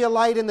want to be a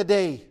light in the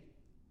day.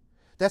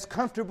 That's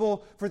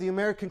comfortable for the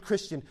American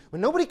Christian.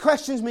 When nobody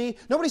questions me,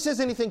 nobody says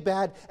anything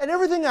bad, and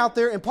everything out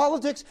there in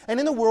politics and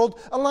in the world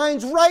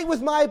aligns right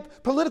with my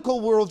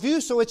political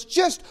worldview, so it's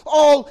just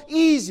all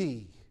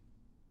easy.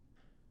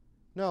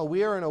 No,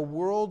 we are in a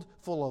world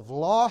full of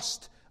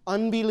lost,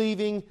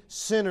 unbelieving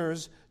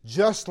sinners,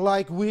 just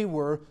like we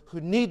were, who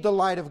need the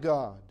light of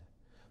God.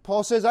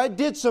 Paul says, I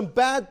did some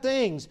bad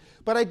things,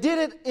 but I did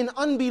it in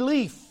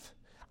unbelief.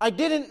 I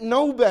didn't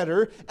know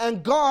better,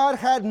 and God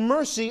had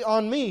mercy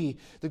on me.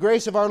 The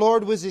grace of our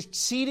Lord was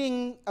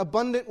exceeding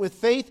abundant with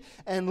faith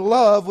and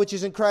love, which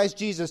is in Christ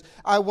Jesus.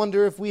 I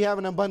wonder if we have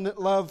an abundant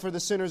love for the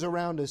sinners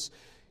around us.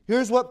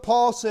 Here's what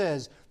Paul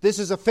says. This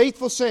is a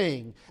faithful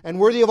saying and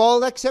worthy of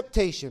all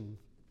acceptation,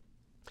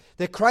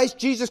 that Christ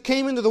Jesus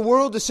came into the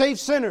world to save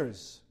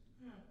sinners,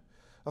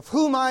 of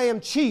whom I am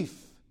chief.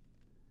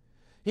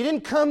 He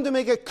didn't come to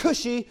make it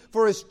cushy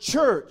for His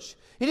church.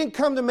 He didn't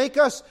come to make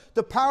us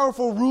the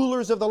powerful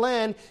rulers of the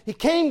land. He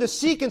came to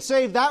seek and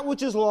save that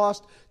which is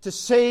lost, to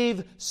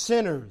save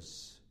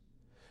sinners.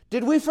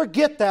 Did we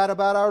forget that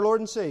about our Lord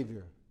and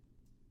Savior?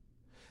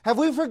 Have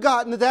we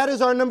forgotten that that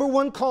is our number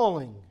one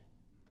calling?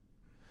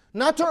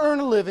 Not to earn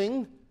a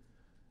living,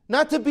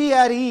 not to be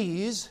at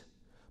ease,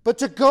 but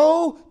to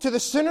go to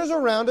the sinners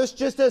around us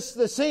just as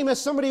the same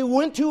as somebody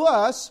went to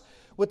us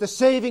with the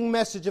saving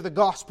message of the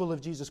gospel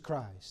of Jesus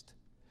Christ.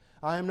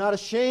 I am not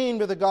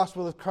ashamed of the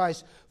gospel of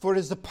Christ, for it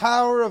is the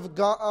power of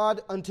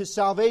God unto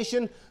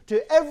salvation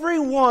to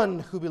everyone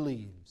who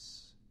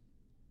believes.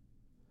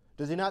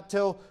 Does He not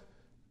tell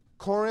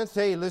Corinth,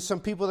 hey, there's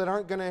some people that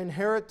aren't going to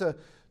inherit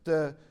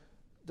the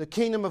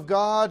kingdom of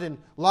God, and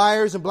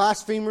liars and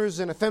blasphemers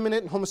and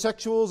effeminate and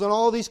homosexuals and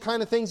all these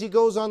kind of things? He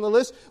goes on the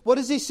list. What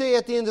does he say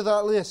at the end of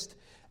that list?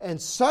 And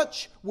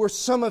such were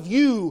some of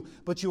you,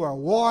 but you are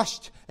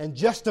washed and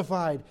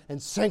justified and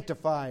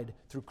sanctified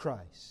through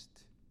Christ.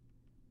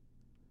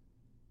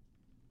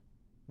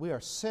 We are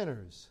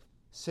sinners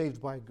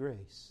saved by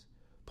grace.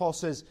 Paul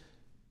says,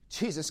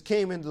 Jesus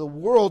came into the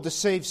world to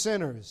save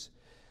sinners.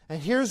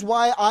 And here's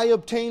why I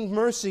obtained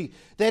mercy,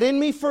 that in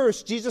me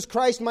first Jesus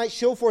Christ might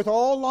show forth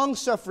all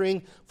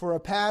long-suffering for a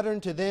pattern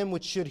to them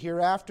which should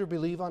hereafter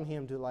believe on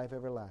Him to life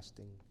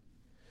everlasting.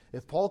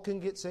 If Paul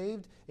can get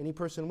saved, any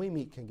person we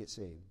meet can get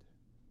saved.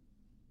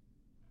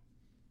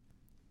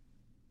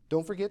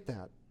 Don't forget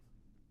that.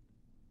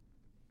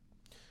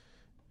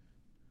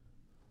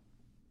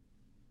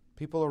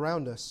 People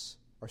around us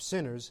are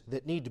sinners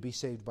that need to be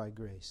saved by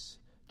grace,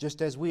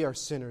 just as we are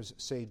sinners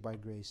saved by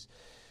grace.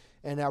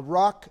 And a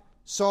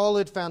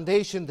rock-solid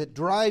foundation that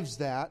drives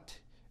that,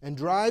 and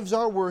drives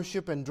our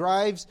worship, and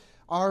drives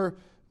our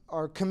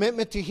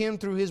commitment to Him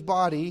through His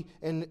body,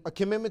 and a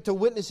commitment to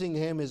witnessing to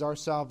Him, is our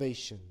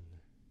salvation.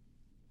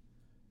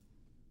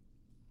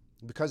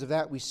 Because of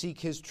that, we seek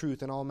His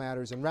truth in all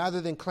matters. And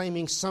rather than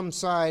claiming some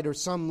side or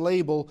some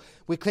label,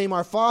 we claim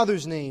our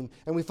Father's name,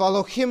 and we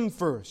follow Him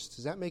first.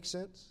 Does that make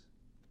sense?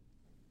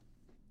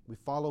 We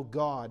follow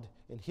God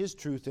and His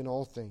truth in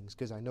all things,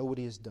 because I know what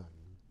He has done.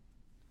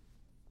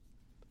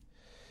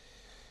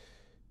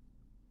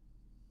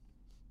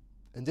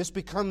 And this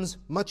becomes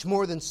much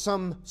more than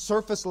some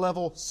surface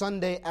level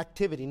Sunday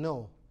activity.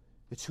 No,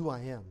 it's who I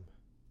am.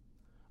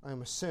 I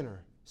am a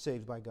sinner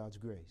saved by God's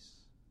grace.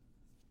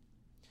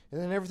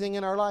 And then everything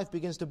in our life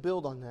begins to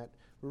build on that.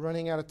 We're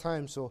running out of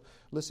time, so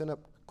listen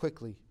up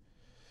quickly.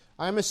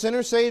 I am a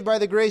sinner saved by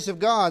the grace of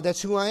God.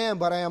 That's who I am,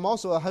 but I am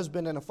also a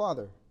husband and a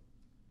father.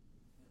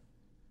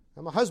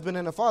 I'm a husband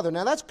and a father.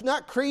 Now, that's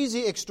not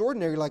crazy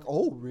extraordinary, like,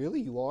 oh,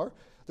 really, you are?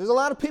 There's a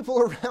lot of people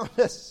around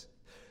us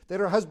that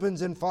are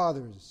husbands and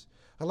fathers.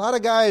 A lot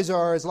of guys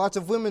are, as lots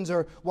of women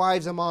are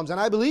wives and moms, and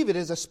I believe it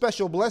is a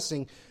special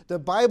blessing. The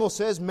Bible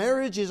says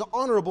marriage is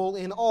honorable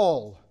in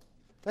all.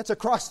 That's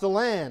across the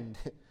land.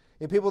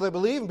 In people that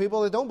believe and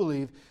people that don't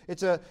believe.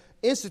 It's an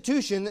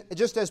institution,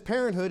 just as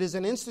parenthood is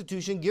an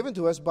institution given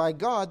to us by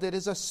God, that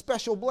is a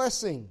special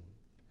blessing.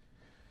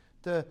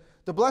 The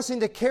blessing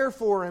to care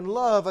for and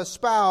love a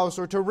spouse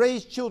or to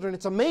raise children,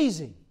 it's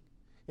amazing.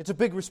 It's a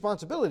big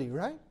responsibility,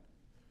 right?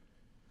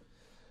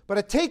 But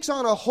it takes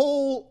on a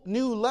whole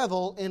new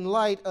level in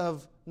light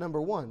of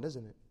number one,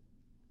 doesn't it?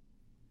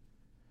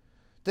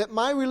 That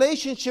my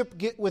relationship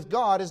with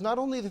God is not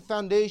only the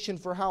foundation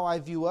for how I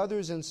view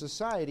others in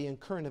society and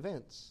current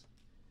events,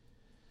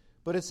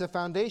 but it's the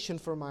foundation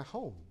for my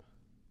home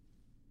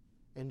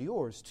and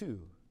yours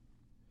too.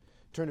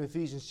 Turn to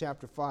Ephesians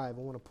chapter 5. I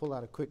want to pull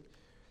out a quick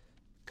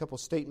couple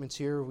statements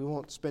here. We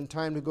won't spend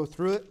time to go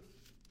through it,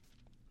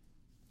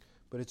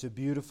 but it's a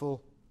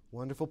beautiful,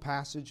 wonderful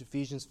passage.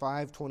 Ephesians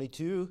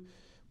 5:22.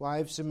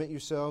 Wives, submit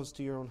yourselves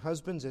to your own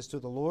husbands as to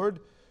the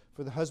Lord.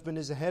 For the husband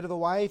is the head of the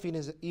wife,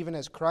 even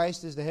as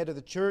Christ is the head of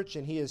the church,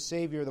 and He is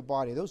Savior of the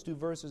body. Those two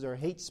verses are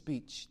hate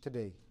speech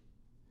today.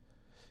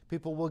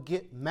 People will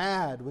get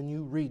mad when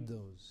you read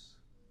those.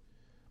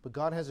 But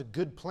God has a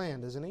good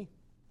plan, doesn't He?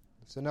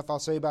 That's enough I'll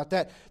say about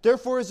that.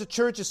 Therefore, as the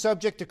church is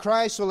subject to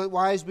Christ, so let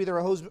wives be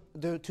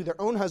to their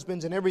own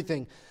husbands in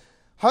everything.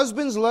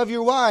 Husbands, love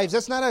your wives.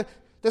 That's not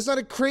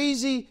a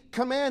crazy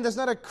command. That's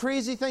not a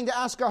crazy thing to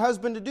ask a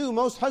husband to do.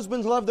 Most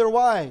husbands love their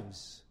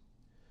wives.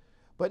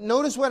 But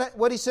notice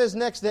what he says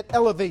next that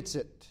elevates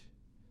it.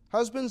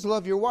 Husbands,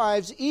 love your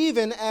wives,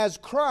 even as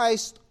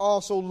Christ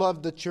also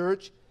loved the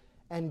church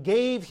and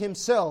gave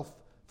Himself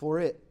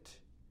for it.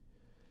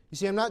 You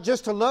see, I'm not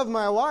just to love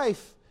my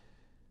wife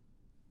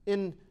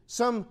in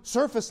some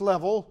surface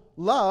level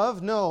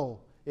love.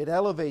 No, it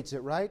elevates it,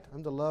 right?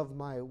 I'm to love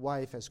my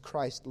wife as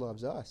Christ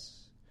loves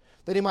us.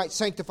 That He might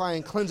sanctify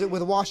and cleanse it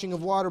with the washing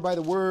of water by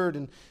the Word,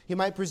 and He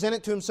might present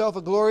it to Himself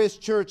a glorious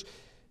church,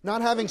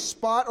 not having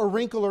spot or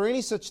wrinkle or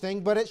any such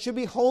thing, but it should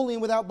be holy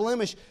and without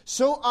blemish.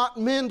 So ought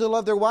men to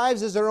love their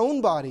wives as their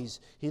own bodies.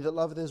 He that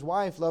loveth his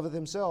wife loveth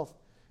himself.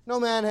 No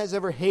man has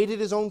ever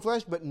hated his own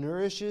flesh, but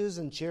nourishes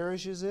and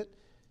cherishes it,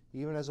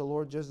 even as the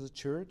Lord judges the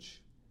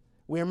church.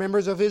 We are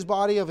members of His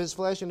body, of His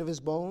flesh, and of His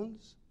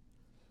bones.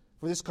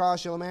 For this cause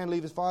shall a man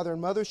leave his father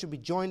and mother, shall be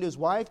joined to his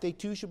wife, they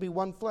two shall be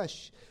one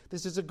flesh.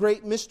 This is a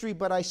great mystery,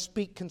 but I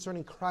speak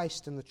concerning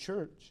Christ and the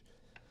church.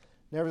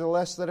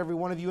 Nevertheless, let every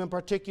one of you in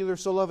particular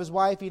so love his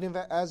wife, even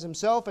as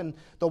himself, and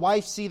the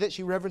wife see that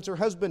she reverence her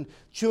husband.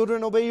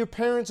 Children, obey your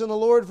parents in the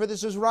Lord, for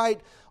this is right.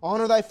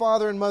 Honor thy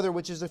father and mother,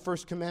 which is the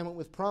first commandment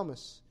with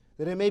promise,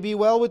 that it may be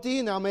well with thee,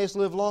 and thou mayest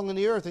live long on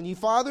the earth. And ye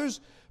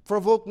fathers,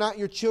 provoke not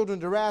your children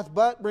to wrath,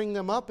 but bring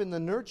them up in the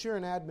nurture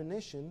and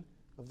admonition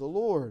of the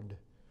Lord.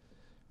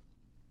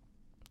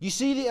 You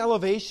see the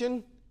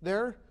elevation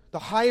there? The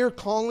higher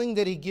calling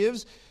that He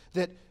gives,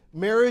 that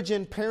marriage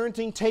and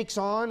parenting takes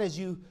on as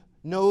you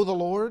know the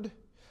Lord.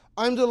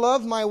 I'm to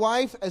love my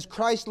wife as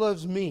Christ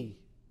loves me,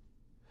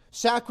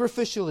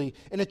 sacrificially,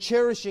 in a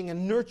cherishing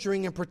and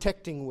nurturing and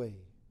protecting way,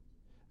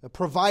 a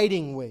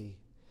providing way.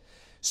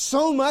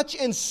 So much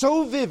and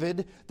so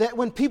vivid that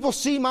when people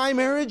see my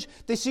marriage,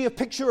 they see a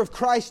picture of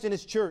Christ in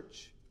His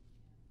church.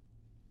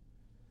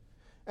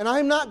 And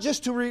I'm not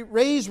just to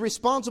raise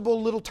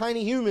responsible little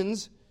tiny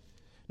humans.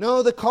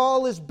 No, the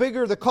call is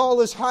bigger. The call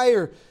is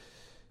higher.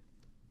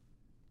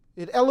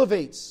 It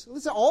elevates.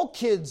 Listen, all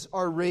kids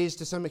are raised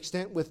to some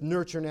extent with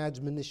nurture and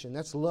admonition.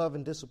 That's love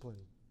and discipline.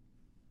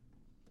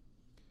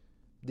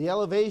 The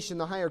elevation,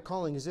 the higher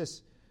calling is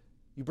this.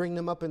 You bring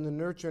them up in the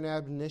nurture and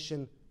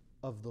admonition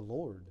of the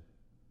Lord.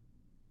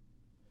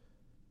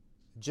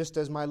 Just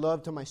as my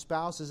love to my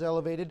spouse is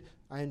elevated,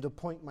 I am to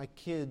point my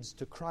kids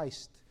to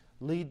Christ.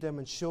 Lead them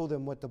and show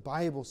them what the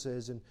Bible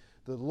says and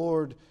the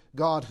Lord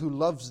God who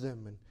loves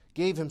them and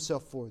gave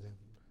Himself for them.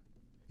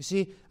 You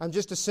see, I'm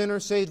just a sinner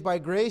saved by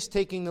grace,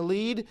 taking the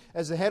lead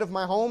as the head of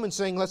my home and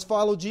saying, let's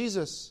follow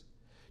Jesus.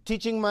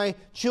 Teaching my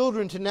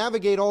children to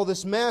navigate all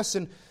this mess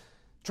and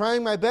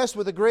trying my best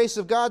with the grace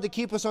of God to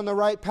keep us on the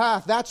right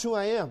path. That's who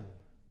I am.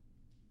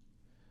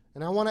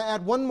 And I want to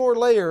add one more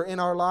layer in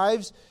our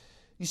lives.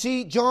 You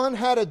see, John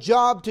had a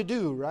job to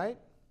do, right?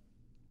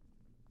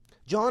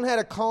 John had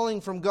a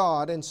calling from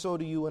God, and so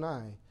do you and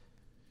I.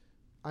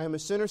 I am a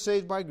sinner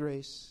saved by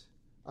grace.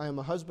 I am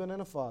a husband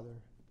and a father,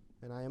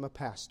 and I am a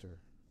pastor.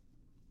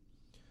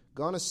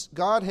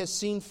 God has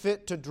seen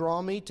fit to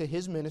draw me to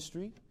His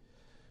ministry,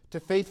 to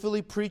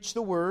faithfully preach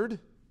the Word,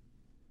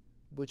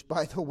 which,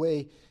 by the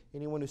way,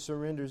 anyone who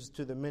surrenders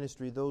to the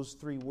ministry, those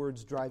 3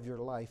 words drive your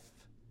life.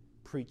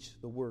 Preach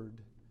the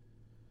Word.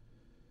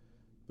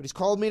 But He's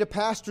called me to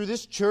pastor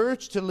this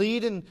church, to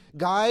lead and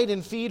guide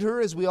and feed her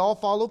as we all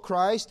follow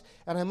Christ,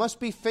 and I must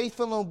be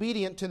faithful and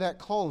obedient to that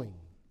calling.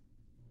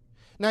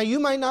 Now, you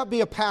might not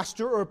be a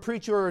pastor or a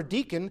preacher or a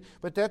deacon,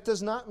 but that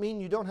does not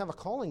mean you don't have a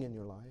calling in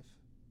your life.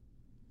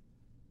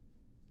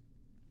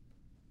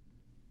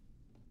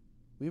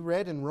 We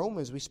read in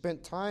Romans, we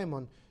spent time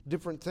on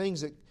different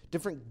things,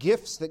 different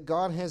gifts that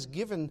God has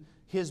given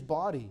His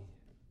body.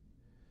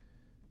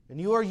 And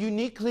you are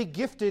uniquely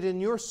gifted in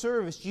your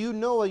service. You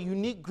know a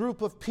unique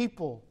group of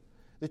people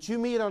that you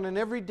meet on an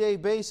everyday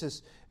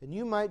basis. And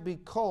you might be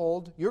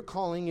called, your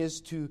calling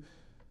is to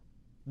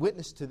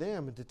witness to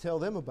them and to tell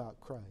them about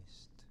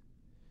Christ.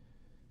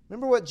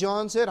 Remember what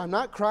John said? I'm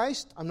not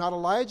Christ, I'm not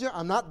Elijah,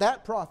 I'm not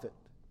that prophet.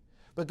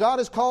 But God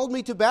has called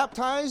me to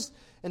baptize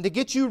and to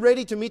get you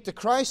ready to meet the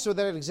Christ, so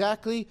that is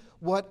exactly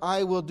what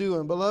I will do.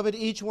 And beloved,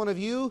 each one of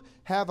you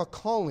have a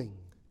calling.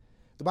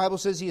 The Bible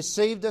says He has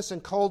saved us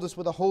and called us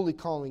with a holy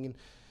calling and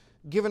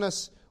given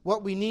us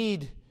what we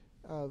need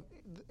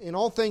in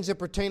all things that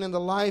pertain unto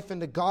life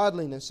and to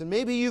godliness. And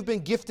maybe you've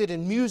been gifted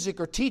in music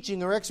or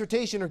teaching or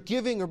exhortation or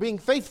giving or being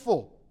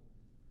faithful.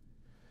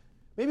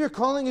 Maybe your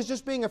calling is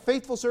just being a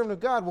faithful servant of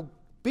God. Well,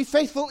 be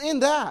faithful in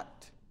that.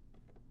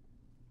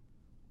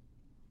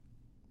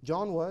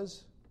 John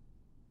was,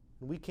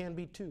 and we can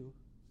be too.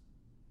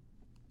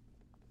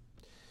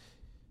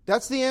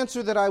 That's the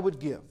answer that I would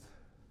give.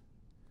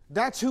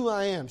 That's who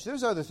I am. So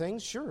there's other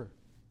things, sure.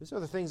 There's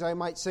other things I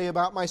might say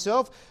about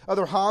myself,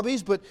 other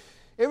hobbies, but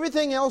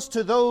everything else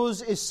to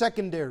those is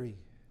secondary.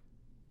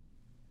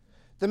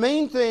 The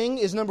main thing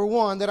is, number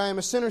one, that I am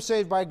a sinner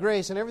saved by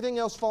grace, and everything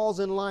else falls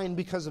in line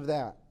because of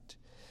that.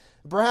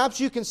 Perhaps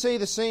you can say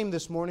the same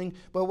this morning,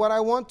 but what I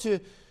want to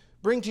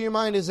bring to your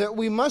mind is that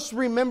we must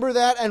remember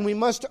that and we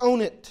must own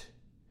it.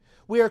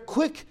 We are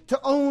quick to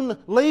own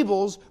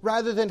labels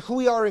rather than who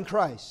we are in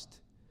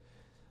Christ.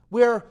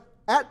 We are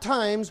at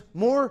times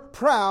more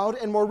proud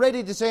and more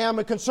ready to say I'm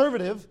a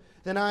conservative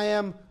than I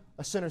am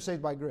a sinner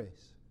saved by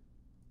grace.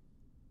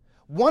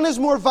 One is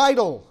more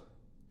vital.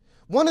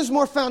 One is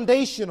more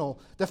foundational.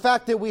 The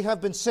fact that we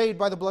have been saved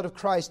by the blood of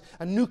Christ,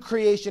 a new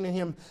creation in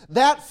Him.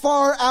 That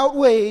far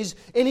outweighs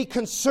any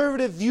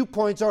conservative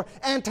viewpoints or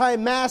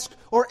anti-mask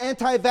or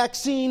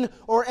anti-vaccine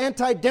or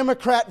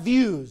anti-democrat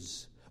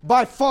views.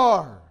 By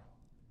far.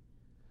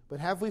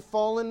 But have we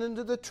fallen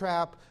into the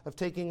trap of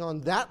taking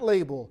on that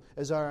label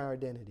as our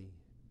identity?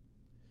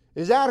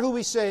 Is that who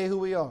we say who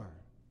we are?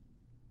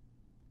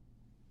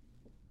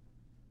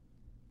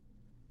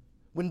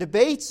 When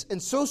debates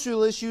and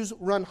social issues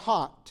run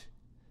hot,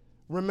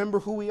 remember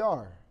who we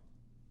are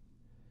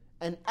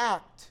and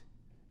act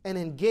and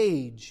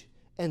engage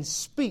and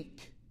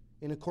speak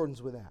in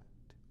accordance with that.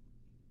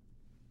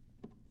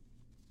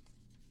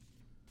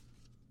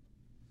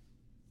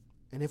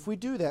 And if we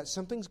do that,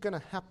 something's going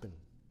to happen.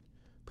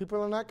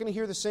 People are not going to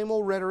hear the same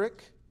old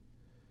rhetoric,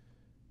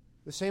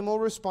 the same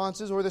old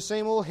responses, or the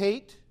same old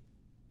hate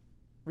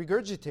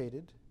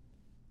regurgitated.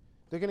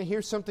 They're going to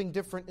hear something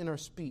different in our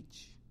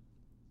speech.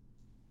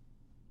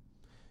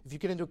 If you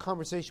get into a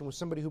conversation with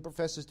somebody who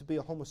professes to be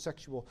a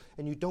homosexual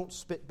and you don't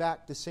spit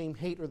back the same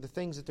hate or the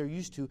things that they're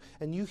used to,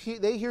 and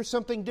they hear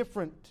something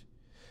different.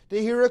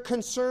 They hear a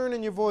concern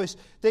in your voice.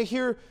 They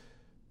hear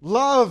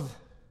love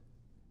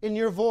in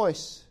your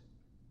voice.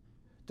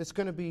 That's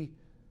going to be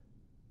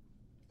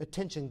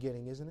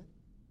attention-getting, isn't it?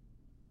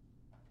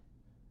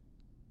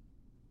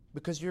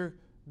 Because you're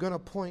going to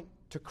point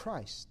to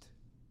Christ.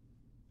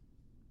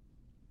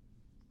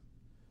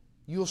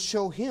 You'll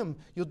show Him.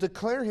 You'll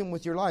declare Him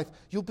with your life.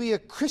 You'll be a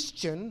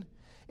Christian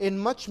in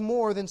much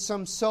more than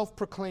some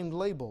self-proclaimed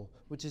label,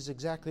 which is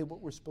exactly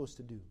what we're supposed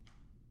to do.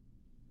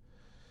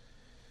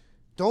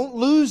 Don't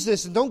lose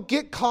this and don't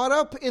get caught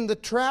up in the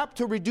trap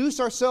to reduce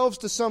ourselves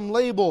to some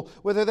label,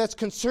 whether that's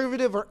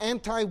conservative or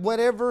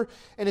anti-whatever.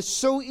 And it's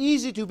so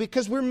easy to,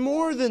 because we're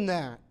more than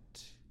that.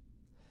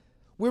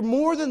 We're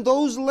more than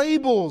those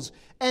labels.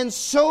 And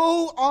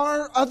so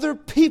are other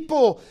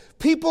people.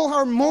 People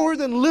are more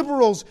than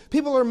liberals.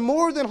 People are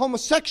more than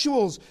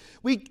homosexuals.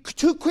 We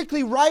too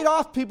quickly write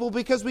off people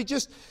because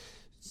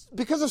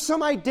of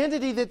some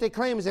identity that they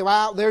claim and say,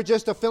 wow, they're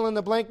just a fill in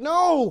the blank.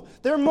 No,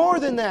 they're more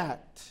than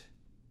that.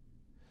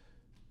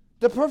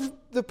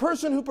 The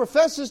person who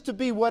professes to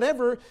be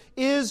whatever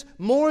is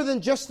more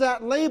than just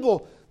that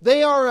label.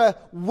 They are a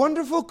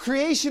wonderful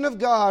creation of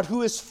God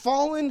who is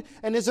fallen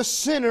and is a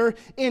sinner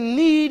in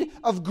need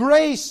of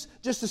grace,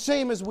 just the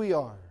same as we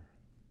are.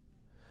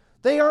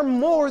 They are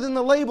more than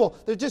the label.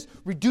 They're just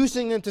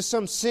reducing them to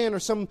some sin or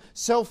some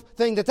self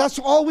thing. That's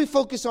all we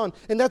focus on,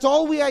 and that's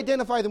all we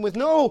identify them with.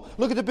 No,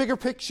 look at the bigger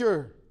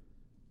picture.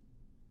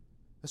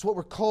 That's what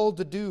we're called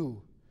to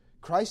do.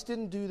 Christ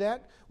didn't do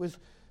that with...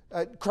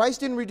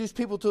 Christ didn't reduce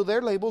people to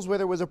their labels,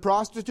 whether it was a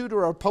prostitute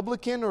or a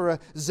publican or a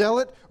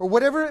zealot or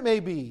whatever it may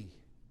be.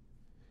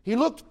 He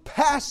looked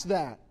past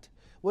that.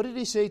 What did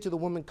He say to the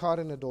woman caught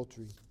in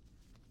adultery?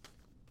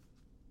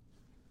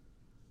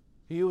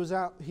 He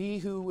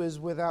who is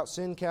without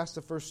sin cast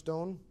the first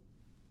stone.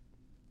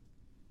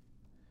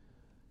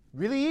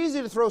 Really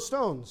easy to throw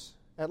stones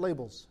at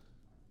labels.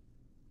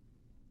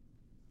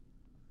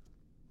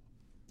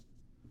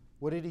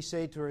 What did He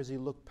say to her as He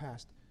looked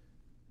past?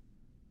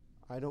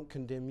 I don't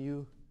condemn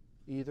you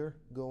either.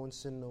 Go and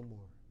sin no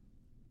more.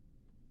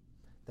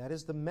 That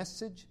is the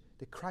message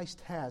that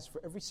Christ has for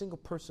every single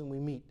person we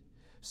meet.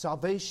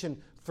 Salvation,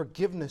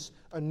 forgiveness,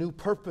 a new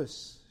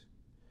purpose.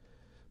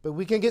 But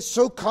we can get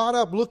so caught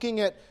up looking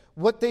at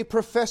what they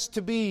profess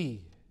to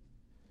be.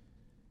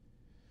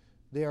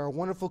 They are a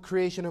wonderful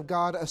creation of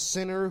God, a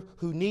sinner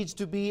who needs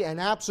to be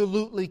and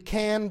absolutely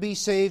can be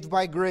saved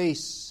by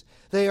grace.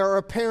 They are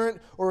a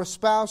parent or a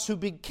spouse who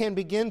can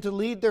begin to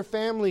lead their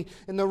family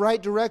in the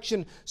right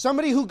direction.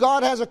 Somebody who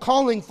God has a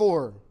calling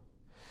for.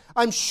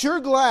 I'm sure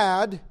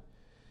glad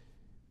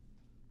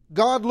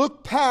God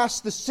looked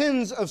past the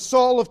sins of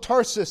Saul of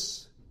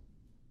Tarsus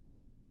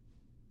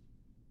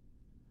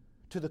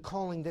to the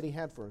calling that He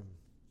had for him.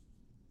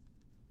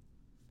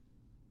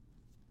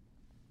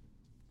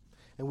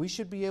 And we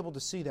should be able to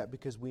see that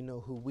because we know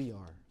who we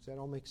are. Does that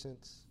all make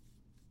sense?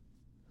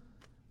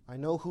 I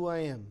know who I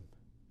am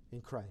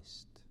in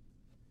Christ.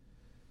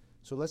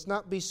 So let's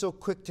not be so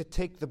quick to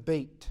take the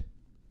bait.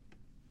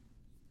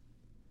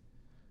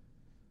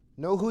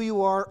 Know who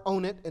you are,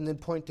 own it, and then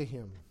point to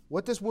Him.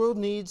 What this world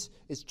needs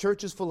is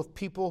churches full of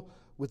people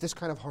with this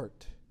kind of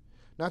heart.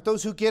 Not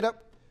those who get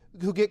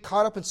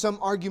caught up in some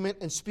argument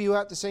and spew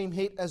out the same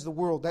hate as the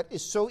world. That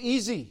is so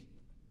easy.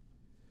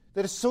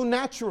 That is so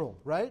natural,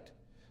 right?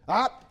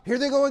 Here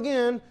they go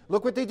again.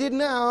 Look what they did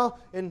now.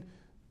 And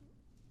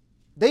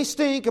they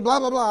stink and blah,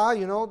 blah, blah.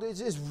 You know,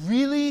 it's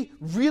really,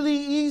 really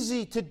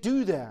easy to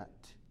do that.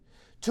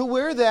 To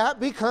where that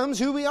becomes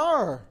who we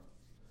are.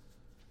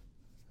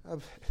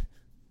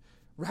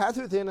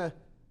 Rather than a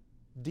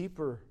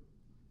deeper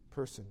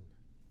person.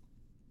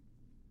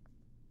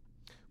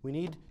 We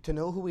need to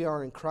know who we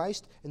are in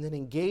Christ and then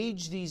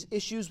engage these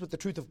issues with the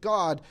truth of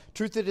God.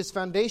 Truth that is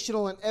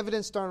foundational and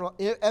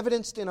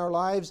evidenced in our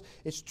lives.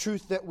 It's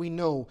truth that we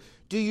know.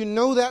 Do you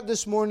know that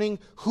this morning?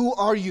 Who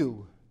are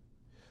you?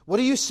 What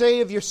do you say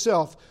of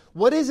yourself?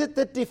 What is it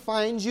that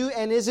defines you,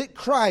 and is it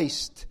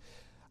Christ?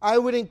 I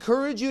would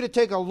encourage you to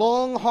take a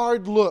long,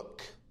 hard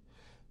look,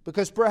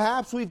 because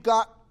perhaps we've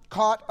got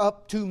caught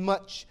up too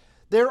much.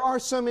 There are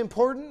some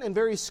important and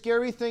very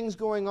scary things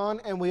going on,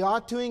 and we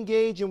ought to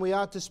engage and we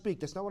ought to speak.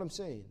 That's not what I'm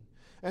saying.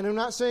 And I'm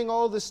not saying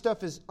all this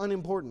stuff is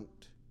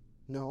unimportant.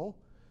 No,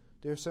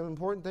 there are some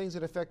important things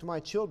that affect my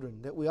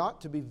children that we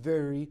ought to be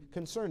very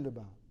concerned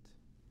about.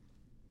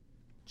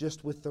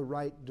 Just with the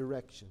right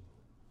direction,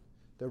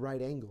 the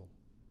right angle.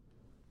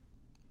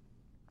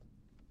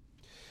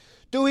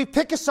 Do we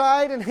pick a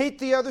side and hate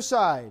the other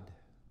side?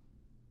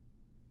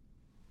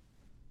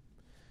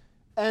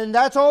 And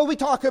that's all we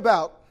talk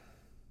about.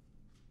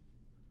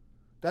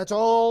 That's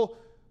all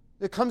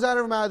that comes out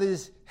of our mouth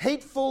is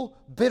hateful,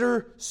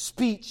 bitter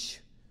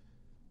speech.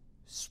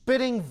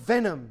 Spitting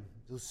venom.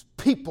 Those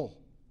people.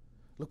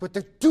 Look what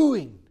they're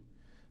doing.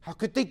 How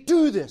could they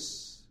do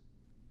this?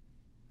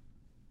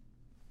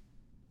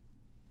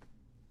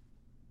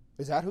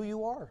 Is that who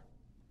you are?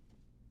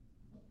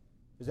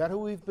 Is that who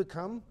we've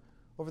become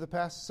over the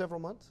past several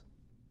months?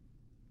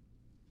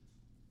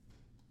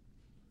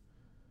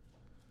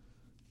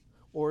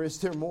 Or is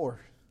there more?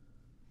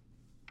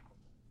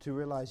 To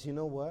realize, you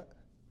know what?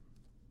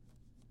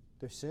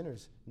 They're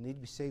sinners, need to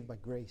be saved by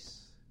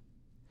grace.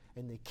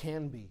 And they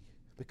can be,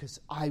 because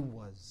I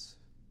was.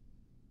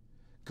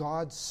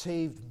 God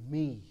saved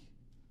me.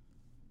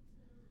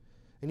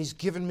 And He's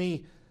given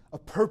me a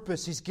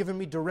purpose. He's given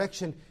me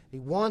direction. He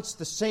wants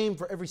the same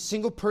for every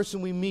single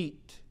person we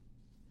meet.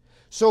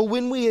 So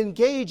when we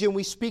engage and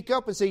we speak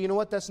up and say, you know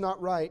what, that's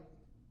not right,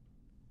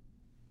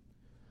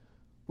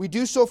 we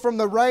do so from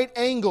the right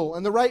angle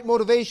and the right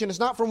motivation. It's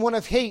not from one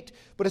of hate,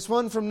 but it's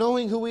one from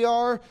knowing who we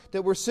are,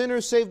 that we're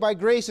sinners saved by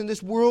grace, and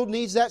this world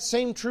needs that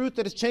same truth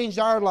that has changed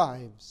our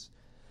lives.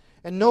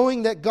 And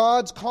knowing that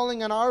God's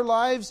calling on our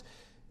lives,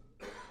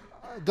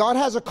 God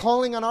has a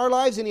calling on our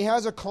lives, and He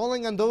has a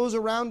calling on those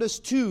around us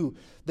too.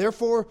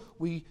 Therefore,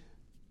 we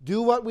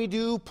do what we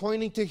do,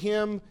 pointing to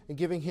Him and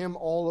giving Him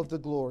all of the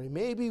glory.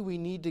 Maybe we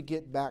need to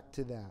get back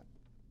to that.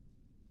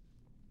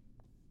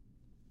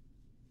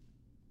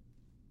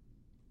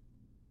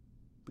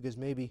 Because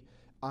maybe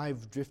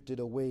I've drifted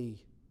away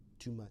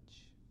too much.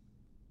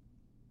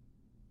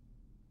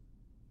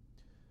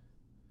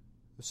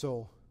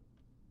 So,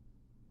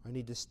 I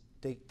need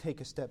to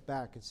take a step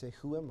back and say,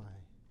 who am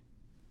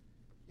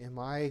I? Am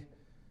I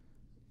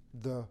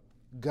the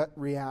gut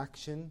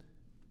reaction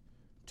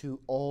to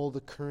all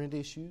the current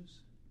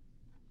issues?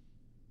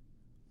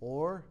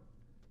 Or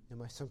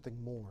am I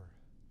something more?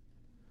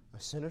 A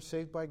sinner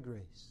saved by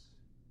grace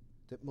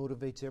that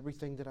motivates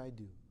everything that I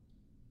do.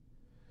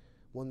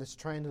 One that's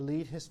trying to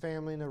lead his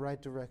family in the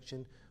right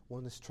direction.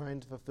 One that's trying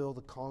to fulfill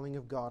the calling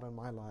of God on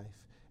my life.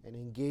 And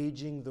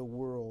engaging the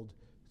world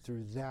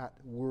through that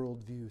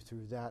worldview,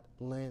 through that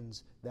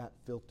lens, that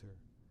filter.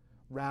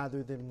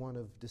 Rather than one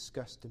of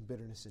disgust and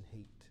bitterness and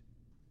hate.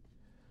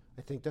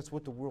 I think that's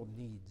what the world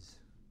needs.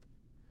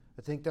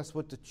 I think that's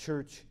what the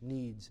church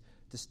needs.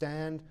 To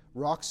stand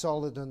rock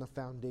solid on the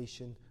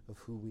foundation of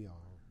who we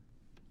are.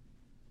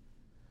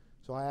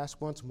 So I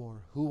ask once more,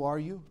 who are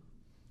you?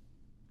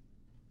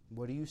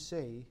 What do you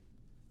say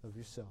of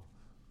yourself?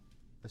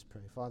 Let's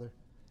pray. Father,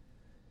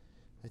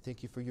 I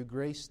thank You for Your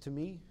grace to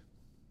me.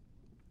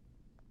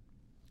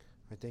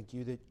 I thank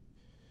You that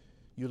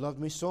You loved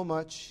me so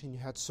much and You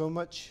had so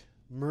much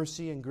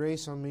mercy and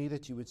grace on me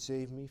that You would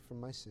save me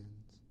from my sins.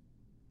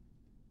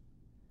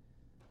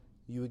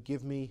 You would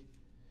give me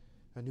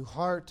a new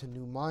heart, a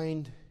new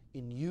mind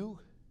in You,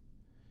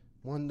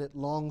 one that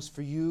longs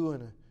for You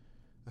and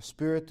a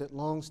spirit that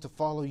longs to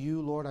follow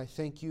You. Lord, I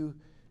thank You.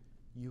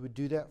 You would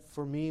do that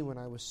for me when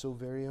I was so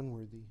very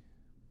unworthy.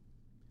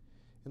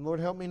 And Lord,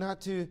 help me not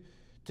to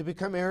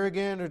become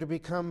arrogant or to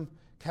become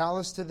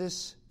callous to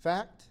this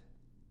fact.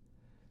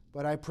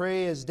 But I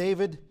pray, as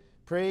David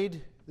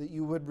prayed, that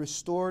You would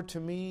restore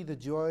to me the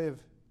joy of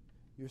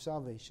Your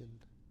salvation.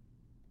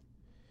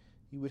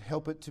 You would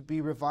help it to be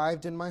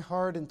revived in my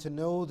heart and to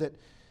know that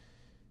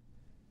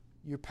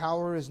Your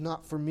power is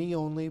not for me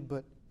only,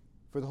 but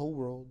for the whole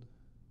world.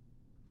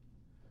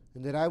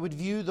 And that I would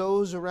view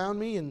those around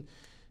me and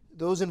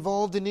those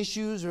involved in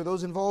issues or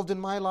those involved in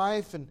my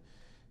life, and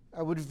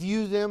I would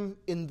view them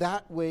in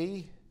that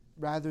way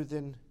rather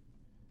than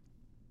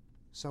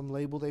some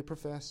label they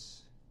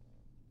profess.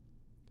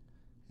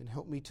 And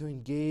help me to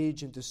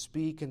engage and to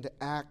speak and to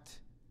act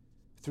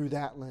through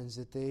that lens,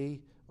 that they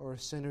are a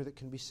sinner that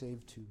can be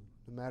saved too.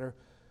 No matter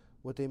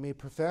what they may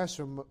profess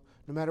or no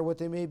matter what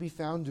they may be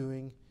found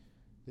doing,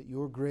 that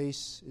Your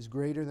grace is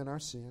greater than our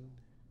sin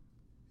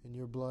and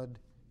Your blood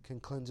can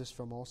cleanse us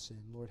from all sin.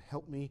 Lord,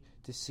 help me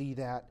to see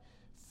that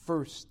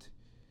first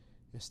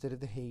instead of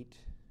the hate,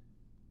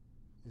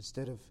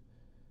 instead of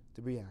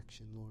the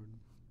reaction, Lord.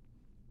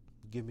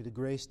 Give me the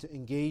grace to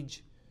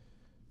engage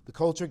the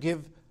culture.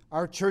 Give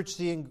our church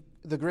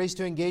the grace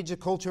to engage the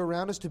culture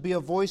around us, to be a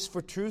voice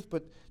for truth,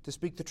 but to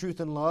speak the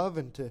truth in love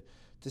and to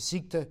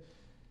seek to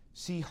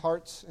see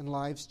hearts and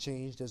lives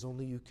changed as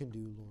only You can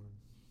do, Lord.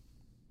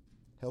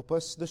 Help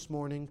us this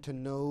morning to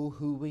know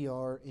who we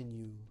are in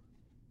You,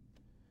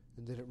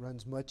 and that it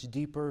runs much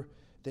deeper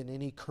than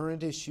any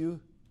current issue.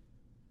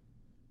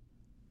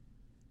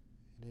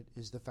 And it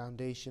is the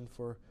foundation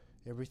for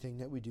everything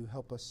that we do.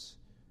 Help us,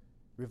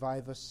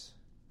 revive us,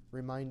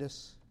 remind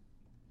us.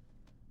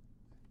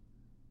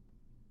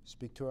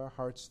 Speak to our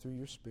hearts through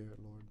Your Spirit,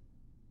 Lord.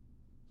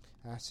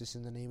 I ask this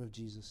in the name of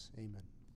Jesus. Amen.